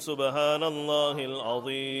سبحان الله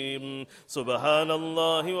العظيم. سبحان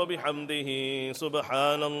الله وبحمده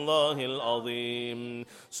سبحان الله العظيم.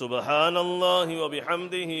 سبحان الله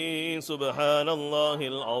وبحمده سبحان الله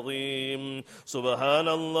العظيم.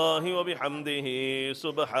 سبحان الله وبحمده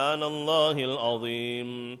سبحان الله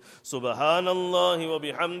العظيم. سبحان الله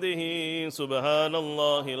وبحمده سبحان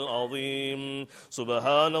الله العظيم.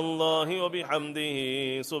 سبحان الله وبحمده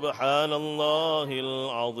سبحان الله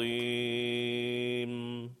العظيم.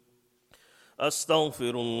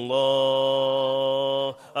 أستغفر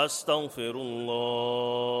الله أستغفر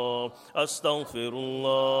الله أستغفر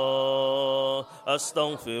الله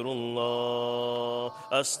أستغفر الله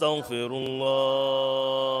أستغفر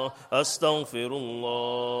الله أستغفر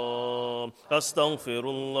الله أستغفر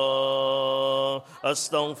الله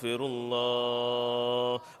أستغفر الله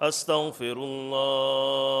أستغفر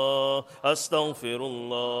الله أستغفر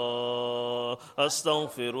الله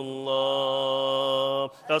أستغفر الله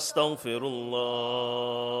أستغفر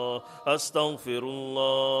الله أستغفر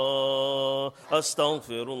الله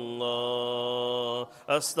أستغفر الله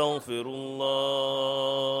أستغفر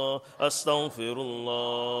الله أستغفر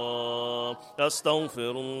الله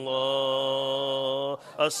أستغفر الله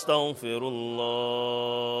أستغفر الله.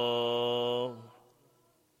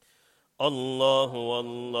 الله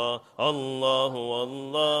والله الله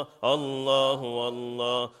والله الله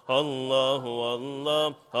والله الله والله الله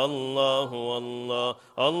والله الله والله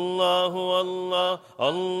الله والله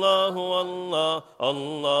الله والله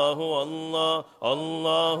الله والله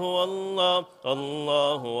الله والله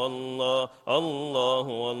الله والله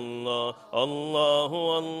الله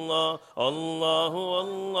والله الله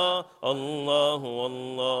والله الله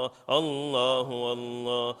والله الله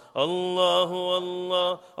والله الله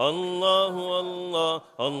والله الله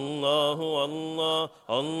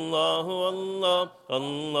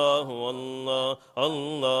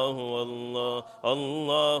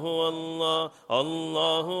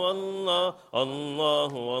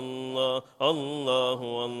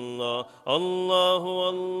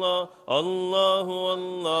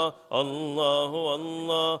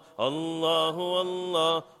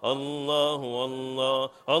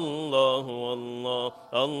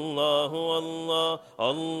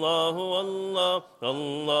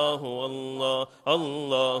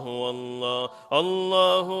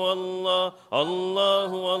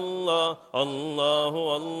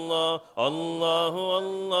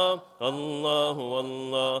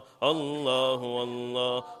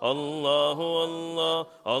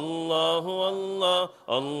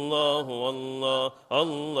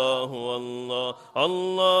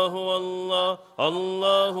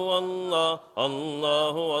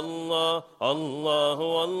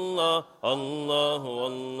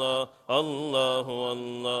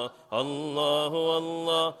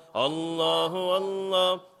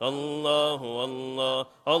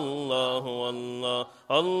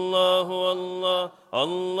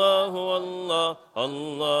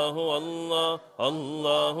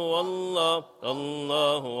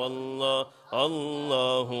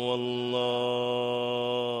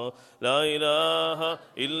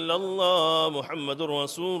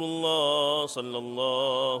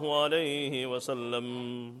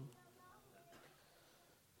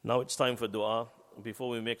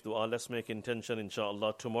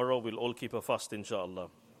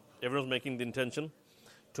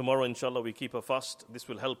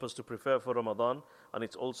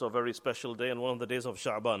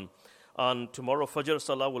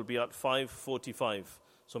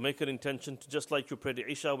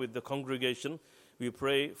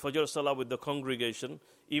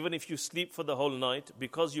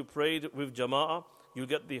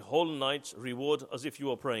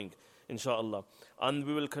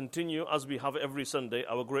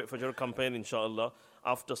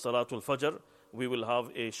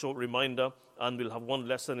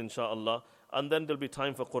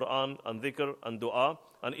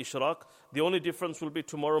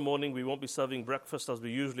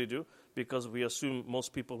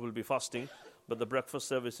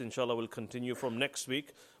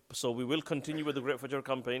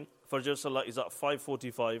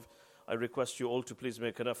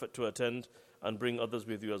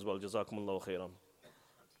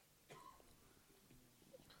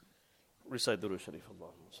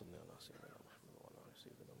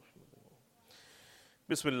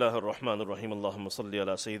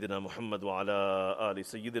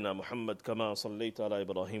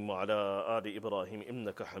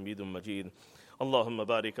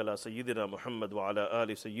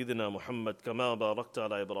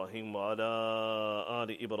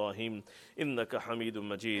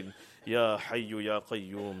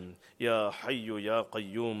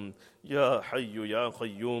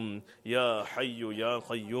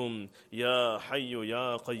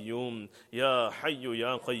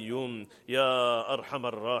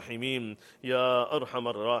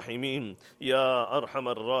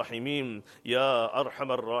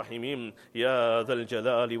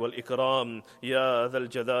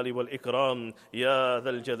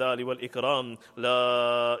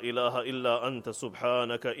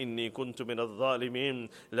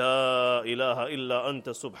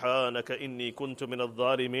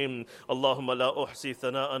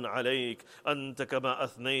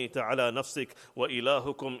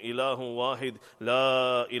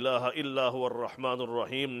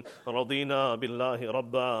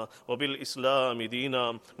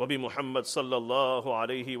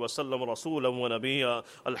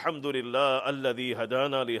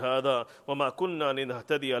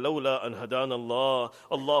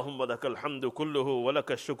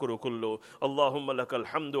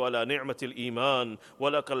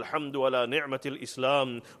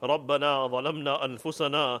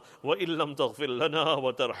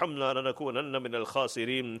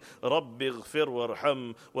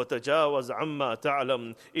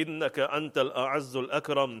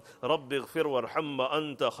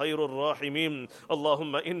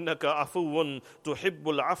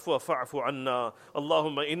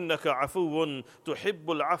Allahumma innaka afuwun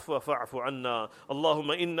tuhibbul afwa fa'fu anna.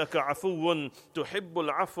 Allahumma innaka afuwun tuhibbul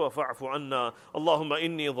afwa fa'fu anna. Allahumma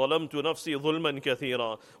inni zalamtu nafsi zulman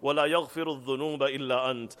kathira wa la yaghfiru adh-dhunuba illa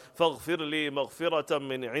ant faghfir li maghfiratan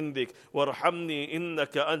min 'indik warhamni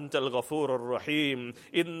innaka antal ghafurur rahim.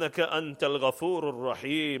 Innaka antal ghafurur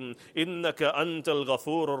rahim. Innaka antal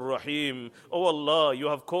ghafurur rahim. Oh Allah, you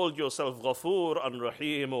have called yourself Ghafoor and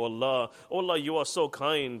Rahim, oh Allah. Oh Allah, you are so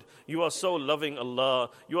kind. You are so loving, Allah.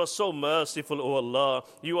 You are so merciful, oh Allah.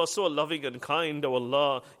 You are so loving and kind, oh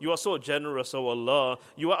Allah. You are so generous, oh Allah.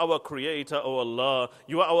 You are our creator, oh Allah.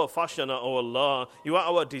 You are our fashioner, oh Allah. You are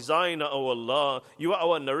our designer, oh Allah. You are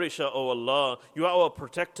our nourisher, oh Allah. You are our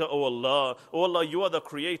protector, oh Allah. Oh Allah, you are the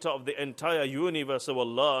creator of the entire universe, oh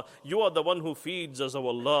Allah. You are the one who feeds us, oh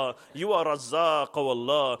Allah. You are Razzaq, oh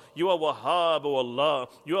Allah. You are Wahhab, oh Allah.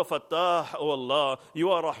 You are Fattah, oh Allah. You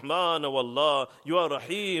are Rahman, oh Allah. You are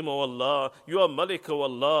Rahim, oh Allah. You are Malik, oh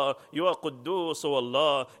Allah. You are Quddus, oh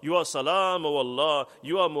Allah. You are Salam, oh Allah.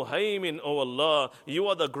 You are Muhaymin, oh Allah. You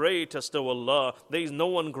are the greatest, oh Allah. There is no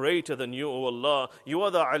one greater than you, oh Allah. You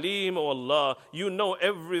are the Alim, oh Allah. You know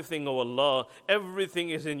everything, oh Allah. Everything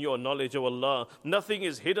is in your knowledge, oh Allah. Nothing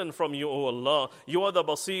is hidden from you, oh Allah. You are the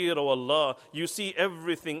Basir, oh Allah. You see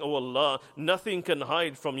everything, oh Allah. Nothing can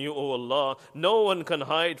hide from you, oh Allah. No one can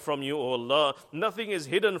hide from you, O Allah. Nothing is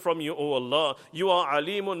hidden from you, O Allah. You are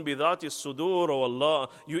alimun bidhati sudur, O Allah.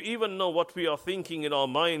 You even know what we are thinking in our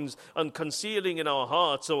minds and concealing in our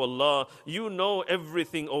hearts, O Allah. You know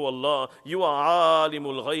everything, O Allah. You are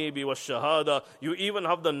alimul ghaibi wa shahada. You even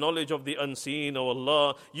have the knowledge of the unseen, O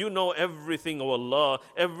Allah. You know everything, O Allah.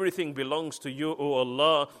 Everything belongs to you, O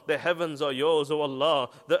Allah. The heavens are yours, O Allah.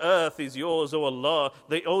 The earth is yours, O Allah.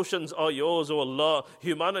 The oceans are yours, O Allah.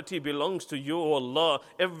 Humanity belongs to you, O Allah.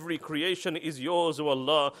 Every creation is yours, O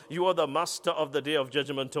Allah. You are the master of the day of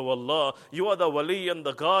judgment, O Allah. You are the wali and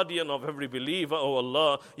the guardian of every believer, O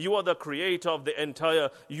Allah. You are the creator of the entire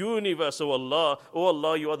universe, O Allah. O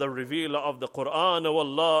Allah, you are the revealer of the Quran, O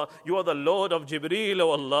Allah. You are the Lord of Jibreel,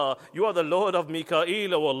 O Allah. You are the Lord of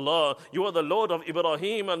Mikael, O Allah. You are the Lord of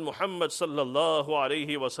Ibrahim and Muhammad sallallahu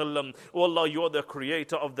alayhi wa sallam. O Allah, you are the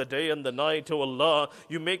creator of the day and the night, O Allah.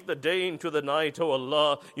 You make the day into the night, O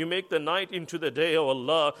Allah. You make the night into the day, O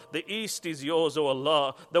Allah. The east is yours, O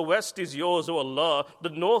Allah. The west is yours, O Allah. The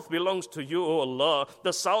north belongs to you, O Allah.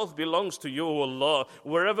 The south belongs to you, O Allah.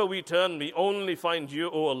 Wherever we turn, we only find you,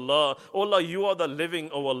 O Allah. O Allah, you are the living,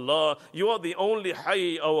 O Allah. You are the only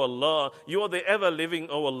Hayy, O Allah. You are the ever living,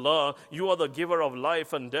 O Allah. You are the giver of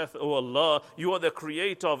life and death, O Allah. You are the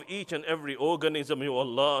creator of each and every organism, O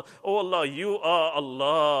Allah. O Allah, you are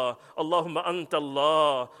Allah. Allahumma anta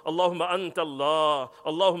Allah. Allahumma anta Allah.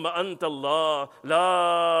 Allahumma anta Allah.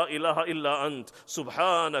 La ilaha illa ant.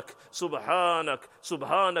 Subhanak, subhanak,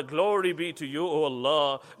 subhanak. Glory be to you, O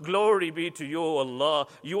Allah. Glory be to you, O Allah.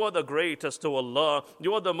 You are the greatest, O Allah.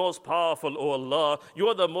 You are the most powerful, O Allah. You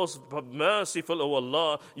are the most merciful, O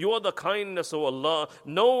Allah. You are the kindness, O Allah.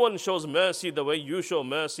 No one shows mercy the way you show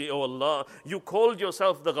mercy, O Allah. You called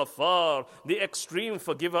yourself the Ghaffar, the extreme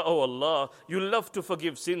forgiver, O Allah. You love to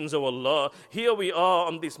forgive sins, O Allah. Here we are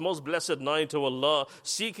on this most blessed night, O Allah,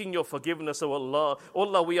 seeking your forgiveness, O Allah. O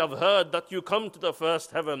Allah, we have heard that you come to the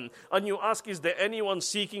first heaven and you ask, is there anyone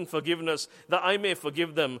seeking forgiveness that I may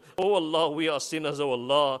forgive them? O Allah, we are sinners, O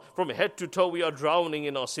Allah. From head to toe we are drowning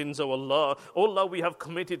in our sins, O Allah. O Allah, we have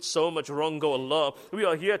committed so much wrong, O Allah. We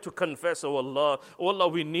are here to confess, O Allah. O Allah,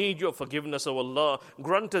 we need your forgiveness, O Allah.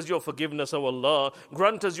 Grant us your forgiveness, O Allah.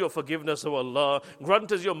 Grant us your forgiveness, O Allah.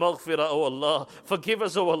 Grant us your maghfirah, O Allah. Forgive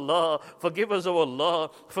us, O Allah. Forgive us, O Allah.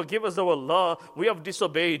 Forgive us, O Allah. We have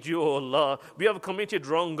disobeyed you, O Allah. We have committed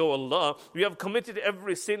wrong, O Allah. We have committed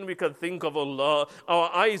every sin we can think of, O Allah.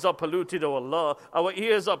 Our eyes are polluted, O Allah. Our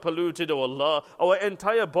ears are polluted, O Allah. Our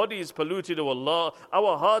entire body is polluted, O Allah.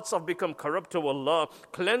 Our hearts have become corrupt, O Allah.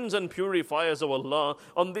 Cleanse and purify us, O Allah.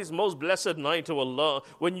 On this most blessed night, O Allah,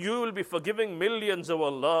 when you will be forgiving millions, O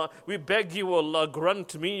Allah, we beg you, O Allah,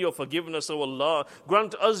 grant me your forgiveness, O Allah.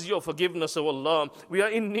 Grant us your forgiveness, O Allah. We are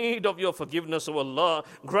in need of your forgiveness, O Allah.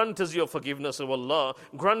 Grant us your forgiveness, O Allah.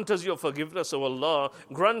 Grant us your forgiveness, O Allah.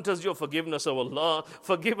 Grant us your forgiveness, O Allah.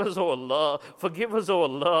 Forgive us, O Allah. Forgive us, O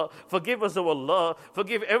Allah. Forgive us, O Allah.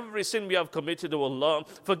 Forgive every sin we have committed, O Allah.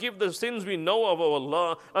 Forgive the sins we know of, O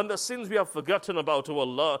Allah, and the sins we have forgotten about, O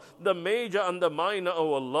Allah. The major and the minor,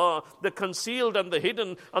 O Allah. The concealed and the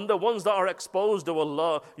hidden, and the ones that are exposed, O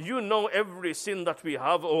Allah. You know every sin that we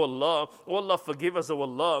have, O Allah. O Allah, forgive us, O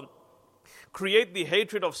Allah. Create the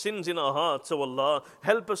hatred of sins in our hearts, O Allah.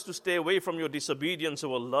 Help us to stay away from your disobedience,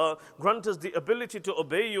 O Allah. Grant us the ability to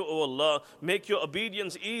obey you, O Allah. Make your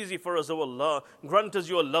obedience easy for us, O Allah. Grant us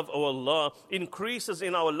your love, O Allah. Increase us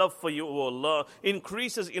in our love for you, O Allah.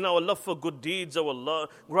 Increase us in our love for good deeds, O Allah.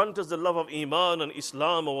 Grant us the love of Iman and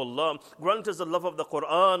Islam, O Allah. Grant us the love of the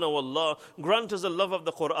Quran, O Allah. Grant us the love of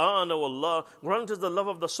the Quran, O Allah. Grant us the love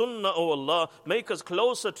of the Sunnah, O Allah. Make us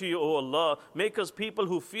closer to you, O Allah. Make us people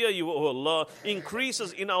who fear you, O Allah. Increase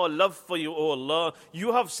us in our love for you, O Allah.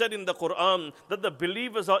 You have said in the Quran that the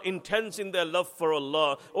believers are intense in their love for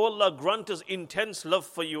Allah. O Allah, grant us intense love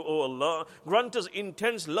for you, O Allah. Grant us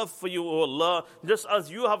intense love for you, O Allah, just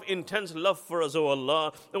as you have intense love for us, O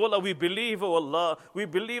Allah. O Allah, we believe, O Allah, we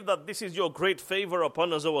believe that this is your great favor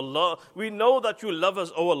upon us, O Allah. We know that you love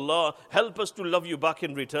us, O Allah. Help us to love you back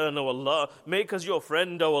in return, O Allah. Make us your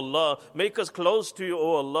friend, O Allah. Make us close to you,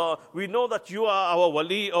 O Allah. We know that you are our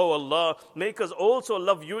wali, O Allah. Make us also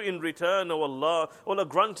love you in return, O Allah. O Allah,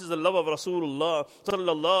 grant us the love of Rasulullah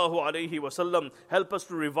sallallahu alayhi wa sallam. Help us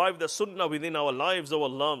to revive the sunnah within our lives, O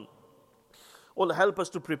Allah. Allah, help us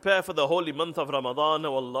to prepare for the holy month of Ramadan,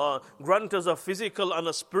 O Allah. Grant us a physical and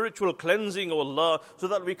a spiritual cleansing, O Allah, so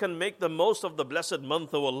that we can make the most of the blessed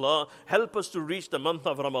month, O Allah. Help us to reach the month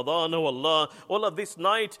of Ramadan, O Allah. Allah, this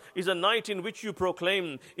night is a night in which you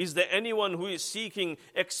proclaim, is there anyone who is seeking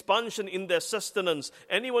expansion in their sustenance,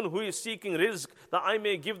 anyone who is seeking rizq, that I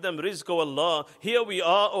may give them rizq, O Allah. Here we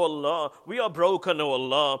are, O Allah. We are broken, O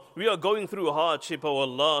Allah. We are going through hardship, O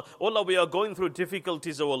Allah. Allah, we are going through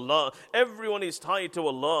difficulties, O Allah. Everyone is tight, O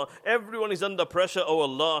Allah. Everyone is under pressure, O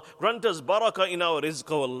Allah. Grant us barakah in our rizq,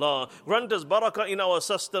 O Allah. Grant us barakah in our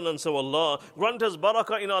sustenance, O Allah. Grant us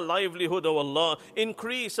barakah in our livelihood, O Allah.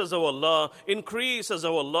 Increase us, O Allah. Increase us,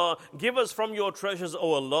 O Allah. Give us from your treasures,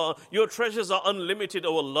 O Allah. Your treasures are unlimited,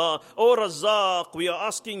 O Allah. O Razzaq, we are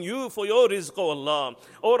asking you for your rizq, O Allah.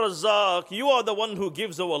 O Razzaq, you are the one who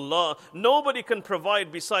gives, O Allah. Nobody can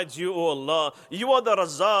provide besides you, O Allah. You are the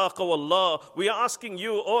Razzaq, O Allah. We are asking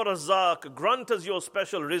you, O Razzaq, grant us your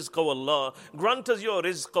special rizq, O Allah. Grant us your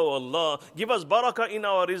rizq, O Allah. Give us barakah in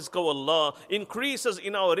our rizq, O Allah. Increase us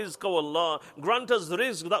in our rizq, O Allah. Grant us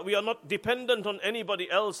rizq that we are not dependent on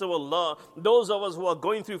anybody else, O Allah. Those of us who are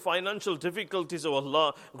going through financial difficulties, O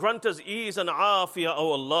Allah, grant us ease and afiyah,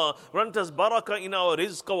 O Allah. Grant us barakah in our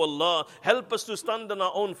rizq, O Allah. Help us to stand on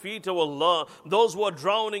our own feet, O Allah. Those who are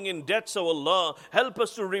drowning in debts, O Allah, help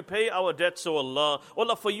us to repay our debts, O Allah.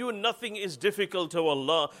 Allah, for you nothing is difficult, O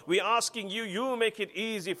Allah. We are asking you, you make it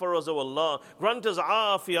easy for us, O Allah. Grant us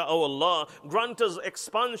afiyah, O Allah. Grant us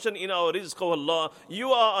expansion in our rizq, O Allah.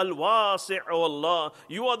 You are al-wasi', O Allah.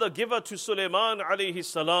 You are the giver to Sulaiman alayhi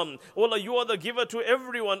salam. O Allah, you are the giver to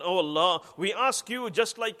everyone, O Allah. We ask you,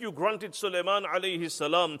 just like you granted Sulaiman alayhi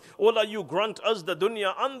salam, O Allah, you grant us the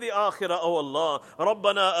dunya and the akhirah, O Allah.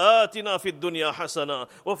 Rabbana atina fid dunya hasana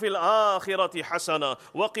wa fil akhirati hasana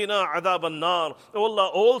wa qina adhab an-nar. O Allah,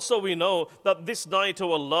 also we know that this night,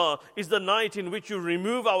 O Allah, is the night in which you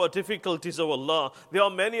remove our difficulties, O Allah. There are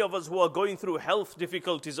many of us who are going through health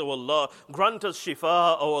difficulties, O Allah. Grant us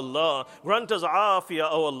shifa, O Allah. Grant us afiyah,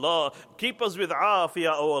 O Allah. Keep us with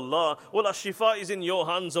afiyah, O Allah. Allah, shifa is in your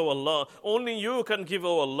hands, O Allah. Only you can give,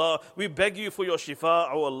 O Allah. We beg you for your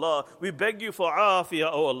shifa, O Allah. We beg you for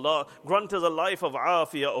afiyah, O Allah. Grant us a life of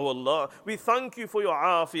afiyah, O Allah. We thank you for your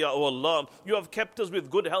afiyah, O Allah. You have kept us with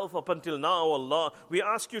good health up until now, O Allah. We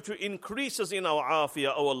ask you to increase us in our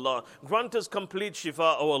afiyah, O Allah. Grant us complete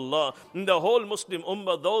shifa, O Allah. In the whole Muslim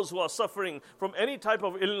ummah, those who are suffering from any type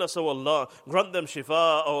of illness, O Allah, grant them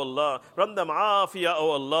shifa, O Allah. Grant them afiyah,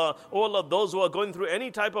 O Allah. O Allah, those who are going through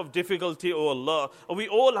any type of difficulty, O Allah. We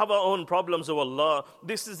all have our own problems, O Allah.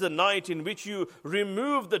 This is the night in which you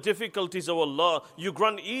remove the difficulties, O Allah. You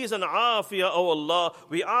grant ease and afiyah, O Allah.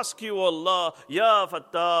 We ask you, O Allah, Ya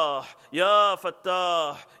Fattah, Ya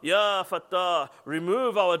Fattah, Ya Fattah.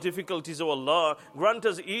 Remove our difficulties, O Allah. Grant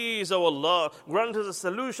us ease, O Allah. Grant us a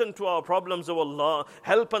solution to our problems, O Allah.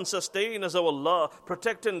 Help and sustain us, O Allah.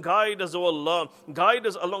 Protect and guide us, O Allah. Guide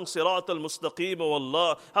us along Sirat al-Mustaqim, O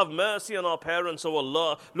Allah. Have mercy on our parents, O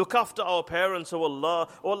Allah. Look after our parents, O Allah.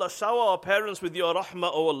 O Allah, shower our parents with your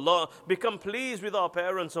rahmah, O Allah. Become pleased with our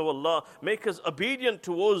parents, O Allah. Make us obedient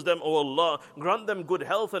towards them, O Allah. Grant them good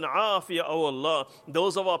health and afiyah, O Allah.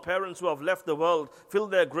 Those of our parents who have left the world, fill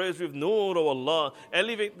their graves with nur, O Allah.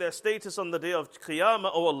 Elevate their status on the day of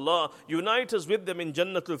Qiyamah, O Allah. Unite us with them in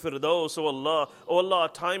Jannatul Firdaus, O Allah. O Allah, a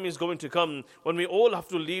time is going to come when we all have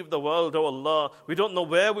to leave the world, O Allah. We don't know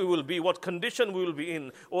where we will be, what condition we will be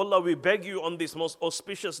in. O Allah, we beg you on this most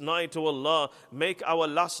auspicious night, O Allah, make our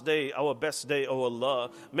last day our best day, O Allah.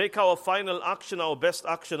 Make our final action our best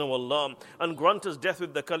action, O Allah. And grant us death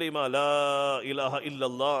with the kalima, La ilaha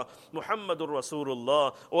illallah, Muhammadur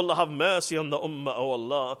Rasulullah. O Allah, have mercy on the ummah, O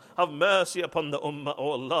Allah. Have mercy upon the ummah,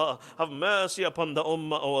 O Allah. Have mercy upon the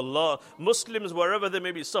ummah, O Allah. Muslims, wherever they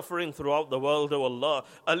may be suffering throughout the world, O Allah,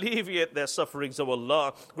 alleviate their sufferings, O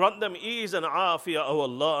Allah. Grant them ease and afiyah, O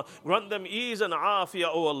Allah. Grant them ease and afiyah,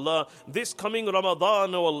 O Allah. This coming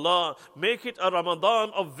Ramadan, O Allah, make it a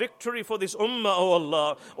Ramadan of victory for this ummah, O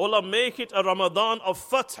Allah. O Allah, make it a Ramadan of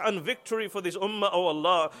fath and victory for this ummah, O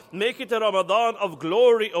Allah. Make it a Ramadan of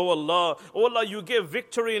glory, O Allah. O Allah, you gave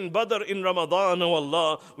victory in Badr in Ramadan, O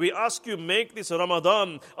Allah. We ask you, make this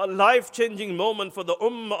Ramadan a life-changing moment for the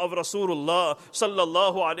ummah of Rasulullah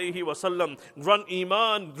sallallahu alayhi wa sallam. Grant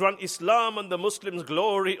Iman, grant Islam and the Muslims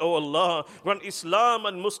glory, O Allah. Grant Islam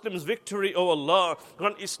and Muslims victory, O Allah.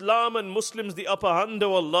 Grant Islam and Muslims the upper hand,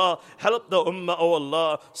 O Allah. Help the ummah, O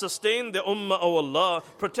Allah. Sustain the ummah, O Allah.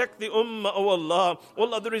 Protect the ummah, O Allah. O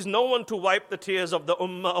Allah, there is no one to wipe the tears of the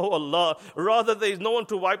ummah, O Allah. Rather, there is no one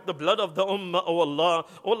to wipe the blood of the ummah, O Allah.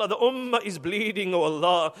 O Allah, the ummah is bleeding, O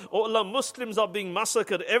Allah. O Allah, Muslims are being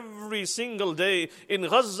massacred every single day in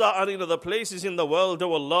Gaza and in other places in the world,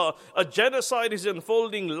 O Allah. A genocide is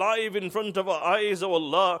unfolding live in front of our eyes, O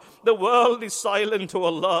Allah. The world is silent, O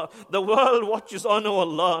Allah. The world watches on, O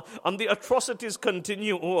Allah. And the atrocities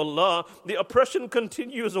continue, O Allah. The oppression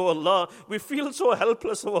continues, O Allah. We feel so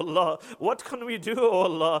helpless, O Allah. What can we do, O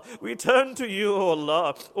Allah? We turn to you, O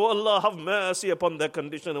Allah. O Allah, have mercy upon their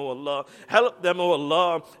condition, O Allah. Help them, O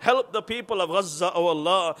Allah. Help the people of Gaza, O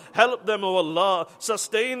Allah. Help them, O Allah.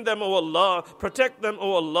 Sustain them, O Allah. Protect them,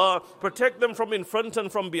 O Allah. Protect them from in front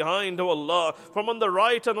and from behind, O Allah. From on the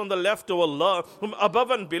right and on the left, O Allah. From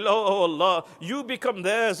above and below, O Allah. You become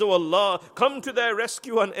theirs, O Allah. Come to their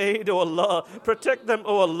rescue and aid, O Allah. Protect them,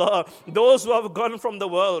 O Allah. Those who have gone from the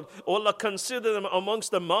world, O Allah, consider them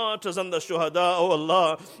amongst the martyrs and the shuhada, O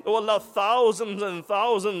Allah. O Allah, thousands and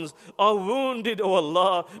thousands are wounded, O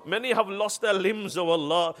Allah. Many have lost their limbs, O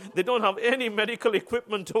Allah. They don't have any medical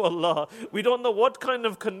equipment, O Allah. We don't know what kind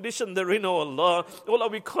of condition they're in, O Allah. O Allah,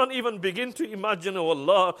 we can't even begin to imagine, O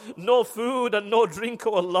Allah. No food and no drink,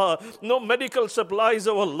 O Allah. No medical supplies,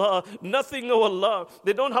 O Allah. Nothing, O Allah.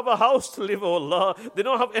 They don't have a house to live, O Allah. They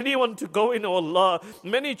don't have anyone to go in, O Allah.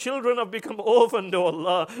 Many children have become orphaned, O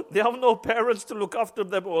Allah. They have no parents to look after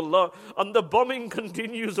them, O Allah. And the bombing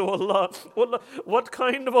continues, O Allah. O Allah, what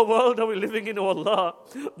kind of a world are we living in, O Allah?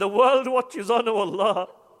 The world watches on, O Allah.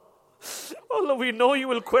 Allah, we know you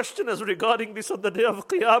will question us regarding this on the day of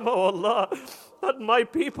Qiyamah, O Allah. And my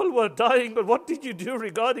people were dying, but what did you do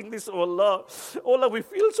regarding this, O Allah? O Allah, we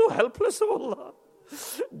feel so helpless, O Allah.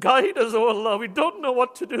 Guide us, O Allah. We don't know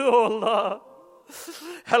what to do, O Allah.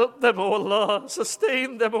 Help them, O Allah.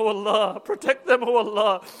 Sustain them, O Allah. Protect them, O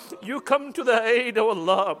Allah. You come to their aid, O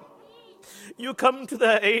Allah. You come to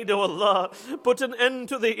their aid, O Allah. Put an end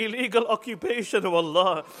to the illegal occupation, O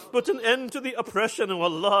Allah. Put an end to the oppression, O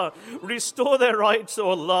Allah. Restore their rights, O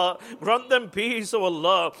Allah. Grant them peace, O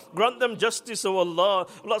Allah. Grant them justice, O Allah.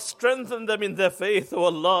 Allah, strengthen them in their faith, O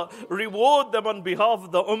Allah. Reward them on behalf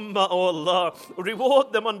of the ummah, O Allah.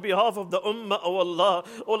 Reward them on behalf of the ummah, O Allah.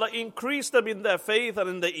 O Allah, increase them in their faith and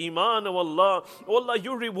in the iman, O Allah. O Allah,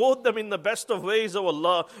 you reward them in the best of ways, O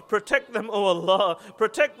Allah. Protect them, O Allah.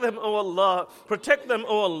 Protect them, O Allah. Protect them,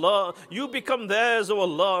 O Allah. You become theirs, O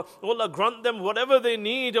Allah. O Allah, grant them whatever they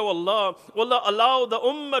need, O Allah. O Allah, allow the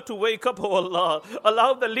ummah to wake up, O Allah.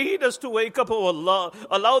 Allow the leaders to wake up, O Allah.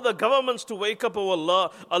 Allow the governments to wake up, O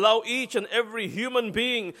Allah. Allow each and every human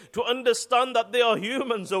being to understand that they are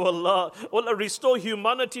humans, O Allah. O Allah, restore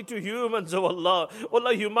humanity to humans, O Allah. O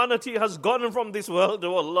Allah, humanity has gone from this world,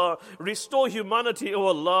 O Allah. Restore humanity, O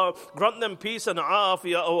Allah. Grant them peace and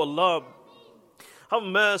afiyah, O Allah. Have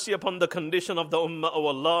mercy upon the condition of the ummah, O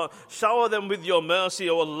Allah. Shower them with your mercy,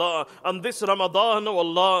 O Allah. And this Ramadan, O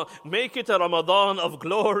Allah, make it a Ramadan of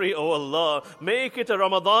glory, O Allah. Make it a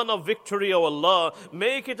Ramadan of victory, O Allah.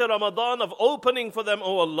 Make it a Ramadan of opening for them,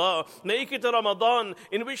 O Allah. Make it a Ramadan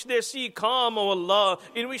in which they see calm, O Allah.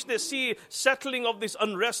 In which they see settling of this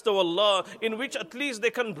unrest, O Allah. In which at least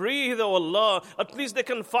they can breathe, O Allah. At least they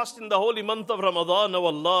can fast in the holy month of Ramadan, O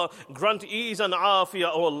Allah. Grant ease and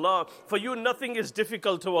afiyah, O Allah. For you nothing is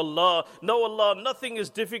difficult, O Allah. No, Allah, nothing is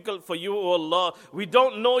difficult for you, O Allah. We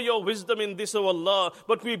don't know your wisdom in this, O Allah,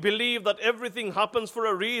 but we believe that everything happens for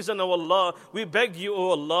a reason, O Allah. We beg you,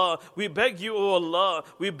 O Allah. We beg you, O Allah.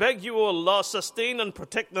 We beg you, O Allah, sustain and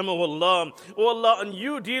protect them, O Allah. O Allah, and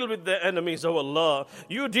you deal with their enemies, O Allah.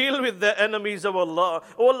 You deal with their enemies, O Allah.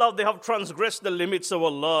 O Allah, they have transgressed the limits, O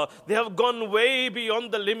Allah. They have gone way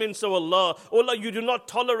beyond the limits, O Allah. O Allah, you do not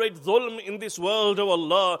tolerate dhulm in this world, O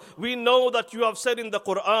Allah. We know that you have said in the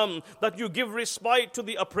Quran that you give respite to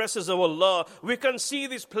the oppressors, O Allah. We can see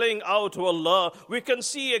this playing out, O Allah. We can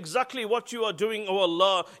see exactly what you are doing, O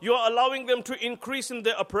Allah. You are allowing them to increase in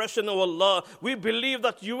their oppression, O Allah. We believe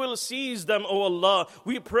that you will seize them, O Allah.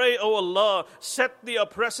 We pray, O Allah, set the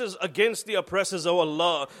oppressors against the oppressors, O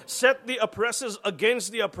Allah. Set the oppressors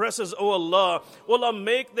against the oppressors, O Allah. O Allah,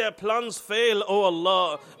 make their plans fail, O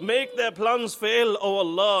Allah. Make their plans fail, O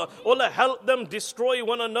Allah. O Allah, help them destroy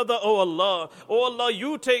one another, O Allah. O Allah,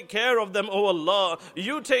 you take care of them, O Allah.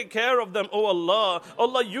 You take care of them, O Allah.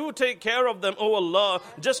 Allah, you take care of them, O Allah.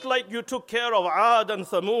 Just like you took care of Ad and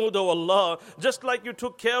Thamud, O Allah. Just like you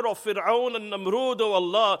took care of Fir'aun and Namrud, O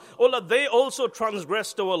Allah. O Allah, they also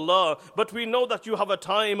transgressed, O Allah. But we know that you have a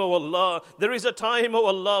time, O Allah. There is a time, O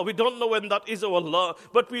Allah. We don't know when that is, O Allah.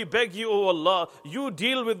 But we beg you, O Allah, you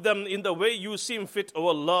deal with them in the way you seem fit, O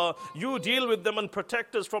Allah. You deal with them and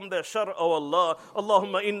protect us from their shar, O Allah.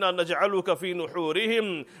 Allahumma inna naj'aluka fi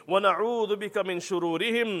nuhurihim wa na'udhu bika min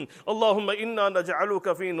shururihim. Allahumma inna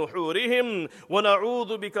naj'aluka fi nuhurihim wa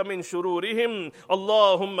na'udhu bika min shururihim.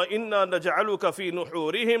 Allahumma inna naj'aluka fi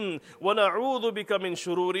nuhurihim wa na'udhu bika min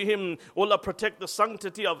shururihim. O Allah, protect the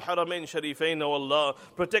sanctity of Haramain Sharifain, O Allah.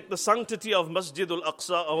 Protect the sanctity of Masjid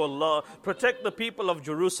al-Aqsa, O Allah. Protect the people of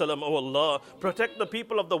Jerusalem, O Allah. Protect the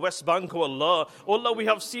people of the West Bank, O Allah. O Allah, we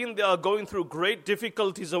have seen they are going through great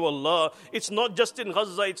difficulties, O Allah. It's not just in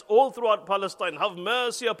Gaza, it's all throughout Palestine. Have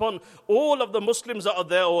mercy upon all of the Muslims that are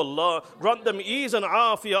there, O Allah. Grant them ease and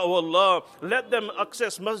afiyah, O Allah. Let them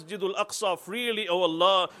access Masjid al-Aqsa freely, O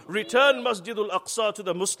Allah. Return Masjid al-Aqsa to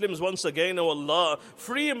the Muslims once again, O Allah.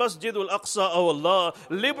 Free Masjid al-Aqsa, O Allah.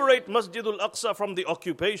 Liberate Masjid al-Aqsa from the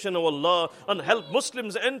occupation, O Allah. And help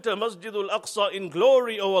Muslims enter Masjid al-Aqsa in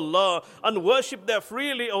glory, O Allah. And worship there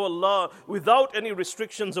freely, O Allah, without any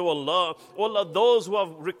restrictions, O Allah. O Allah, those who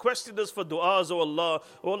have requested us for du'as, O Allah,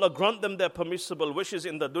 O Allah, grant them their permissible wishes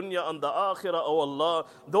in the dunya and the akhirah, O Allah.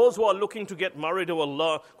 Those who are looking to get married, O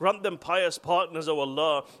Allah, grant them pious partners, O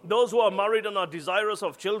Allah. Those who are married and are desirous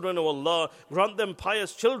of children, O Allah, grant them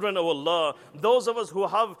pious children, O Allah. Those of us who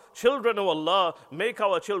have children, O Allah, make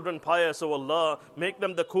our children pious, O Allah. Make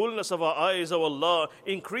them the coolness of our eyes, O Allah.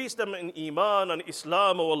 Increase them in Iman and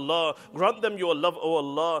Islam, O Allah. Grant them your love, O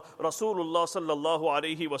Allah. Rasulullah sallallahu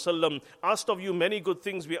alayhi wa sallam asked of you many good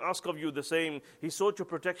things. We ask of you the same. He sought your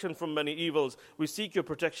protection from many evils. We seek your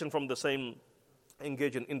protection from the same.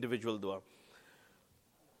 Engage in individual dua.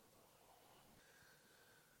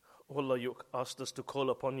 O Allah, you asked us to call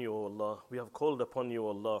upon you, O Allah. We have called upon you, O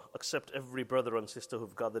Allah. Accept every brother and sister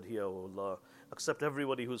who've gathered here, O Allah. Accept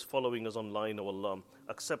everybody who's following us online, O Allah.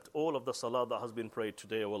 Accept all of the salah that has been prayed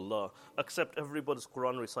today, O Allah. Accept everybody's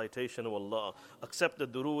Quran recitation, O Allah. Accept the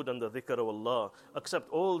durood and the dhikr, O Allah. Accept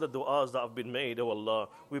all the du'as that have been made, O Allah.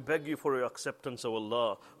 We beg you for your acceptance, O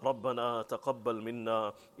Allah. رَبَّنَا تَقَبَّلْ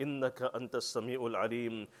مِنَّا إِنَّكَ أَنْتَ السَّمِيعُ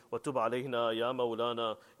الْعَلِيمُ وَتُبْ عَلَيْنَا يَا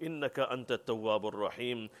مَوْلَانَا إِنَّكَ أَنْتَ التَّوَّابُ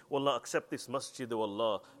الرَّحِيمُ. Allah, accept this masjid, O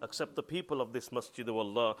Allah. Accept the people of this masjid, O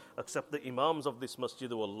Allah. Accept the imams of this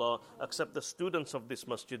masjid, O Allah. Accept the students of this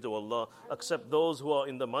masjid, O Allah. Accept those who are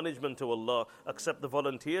in the management, O Allah. Accept the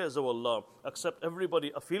volunteers, O Allah. Accept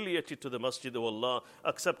everybody affiliated to the masjid, O Allah.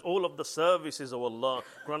 Accept all of the services, O Allah.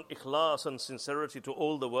 Grant ikhlas and sincerity to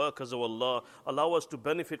all the workers, O Allah. Allow us to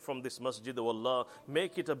benefit from this masjid, O Allah.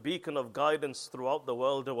 Make it a beacon of guidance throughout the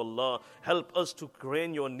world, O Allah. Help us to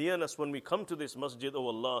gain your nearness when we come to this masjid, O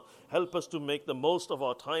Allah. Help us to make the most of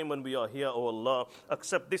our time when we are here, O Allah.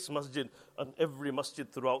 Accept this masjid and every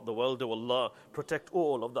masjid throughout the world, O Allah. Protect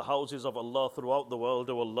all of the houses of Allah throughout the world,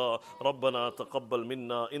 O Allah. رَبَّنَا تَقَبَّلْ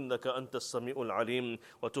مِنَّا إِنَّكَ أَنْتَ السَّمِيعُ الْعَلِيمُ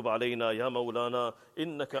وَتُبْ عَلَيْنَا يَا مَوْلَانَا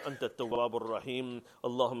إِنَّكَ أَنْتَ التَّوَّابُ الرَّحِيمُ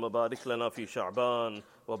اللهم بارك لنا في شعبان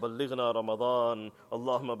وبلغنا رمضان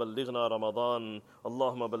اللهم بلغنا رمضان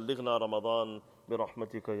اللهم بلغنا رمضان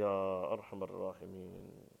برحمتك يا أرحم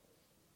الراحمين.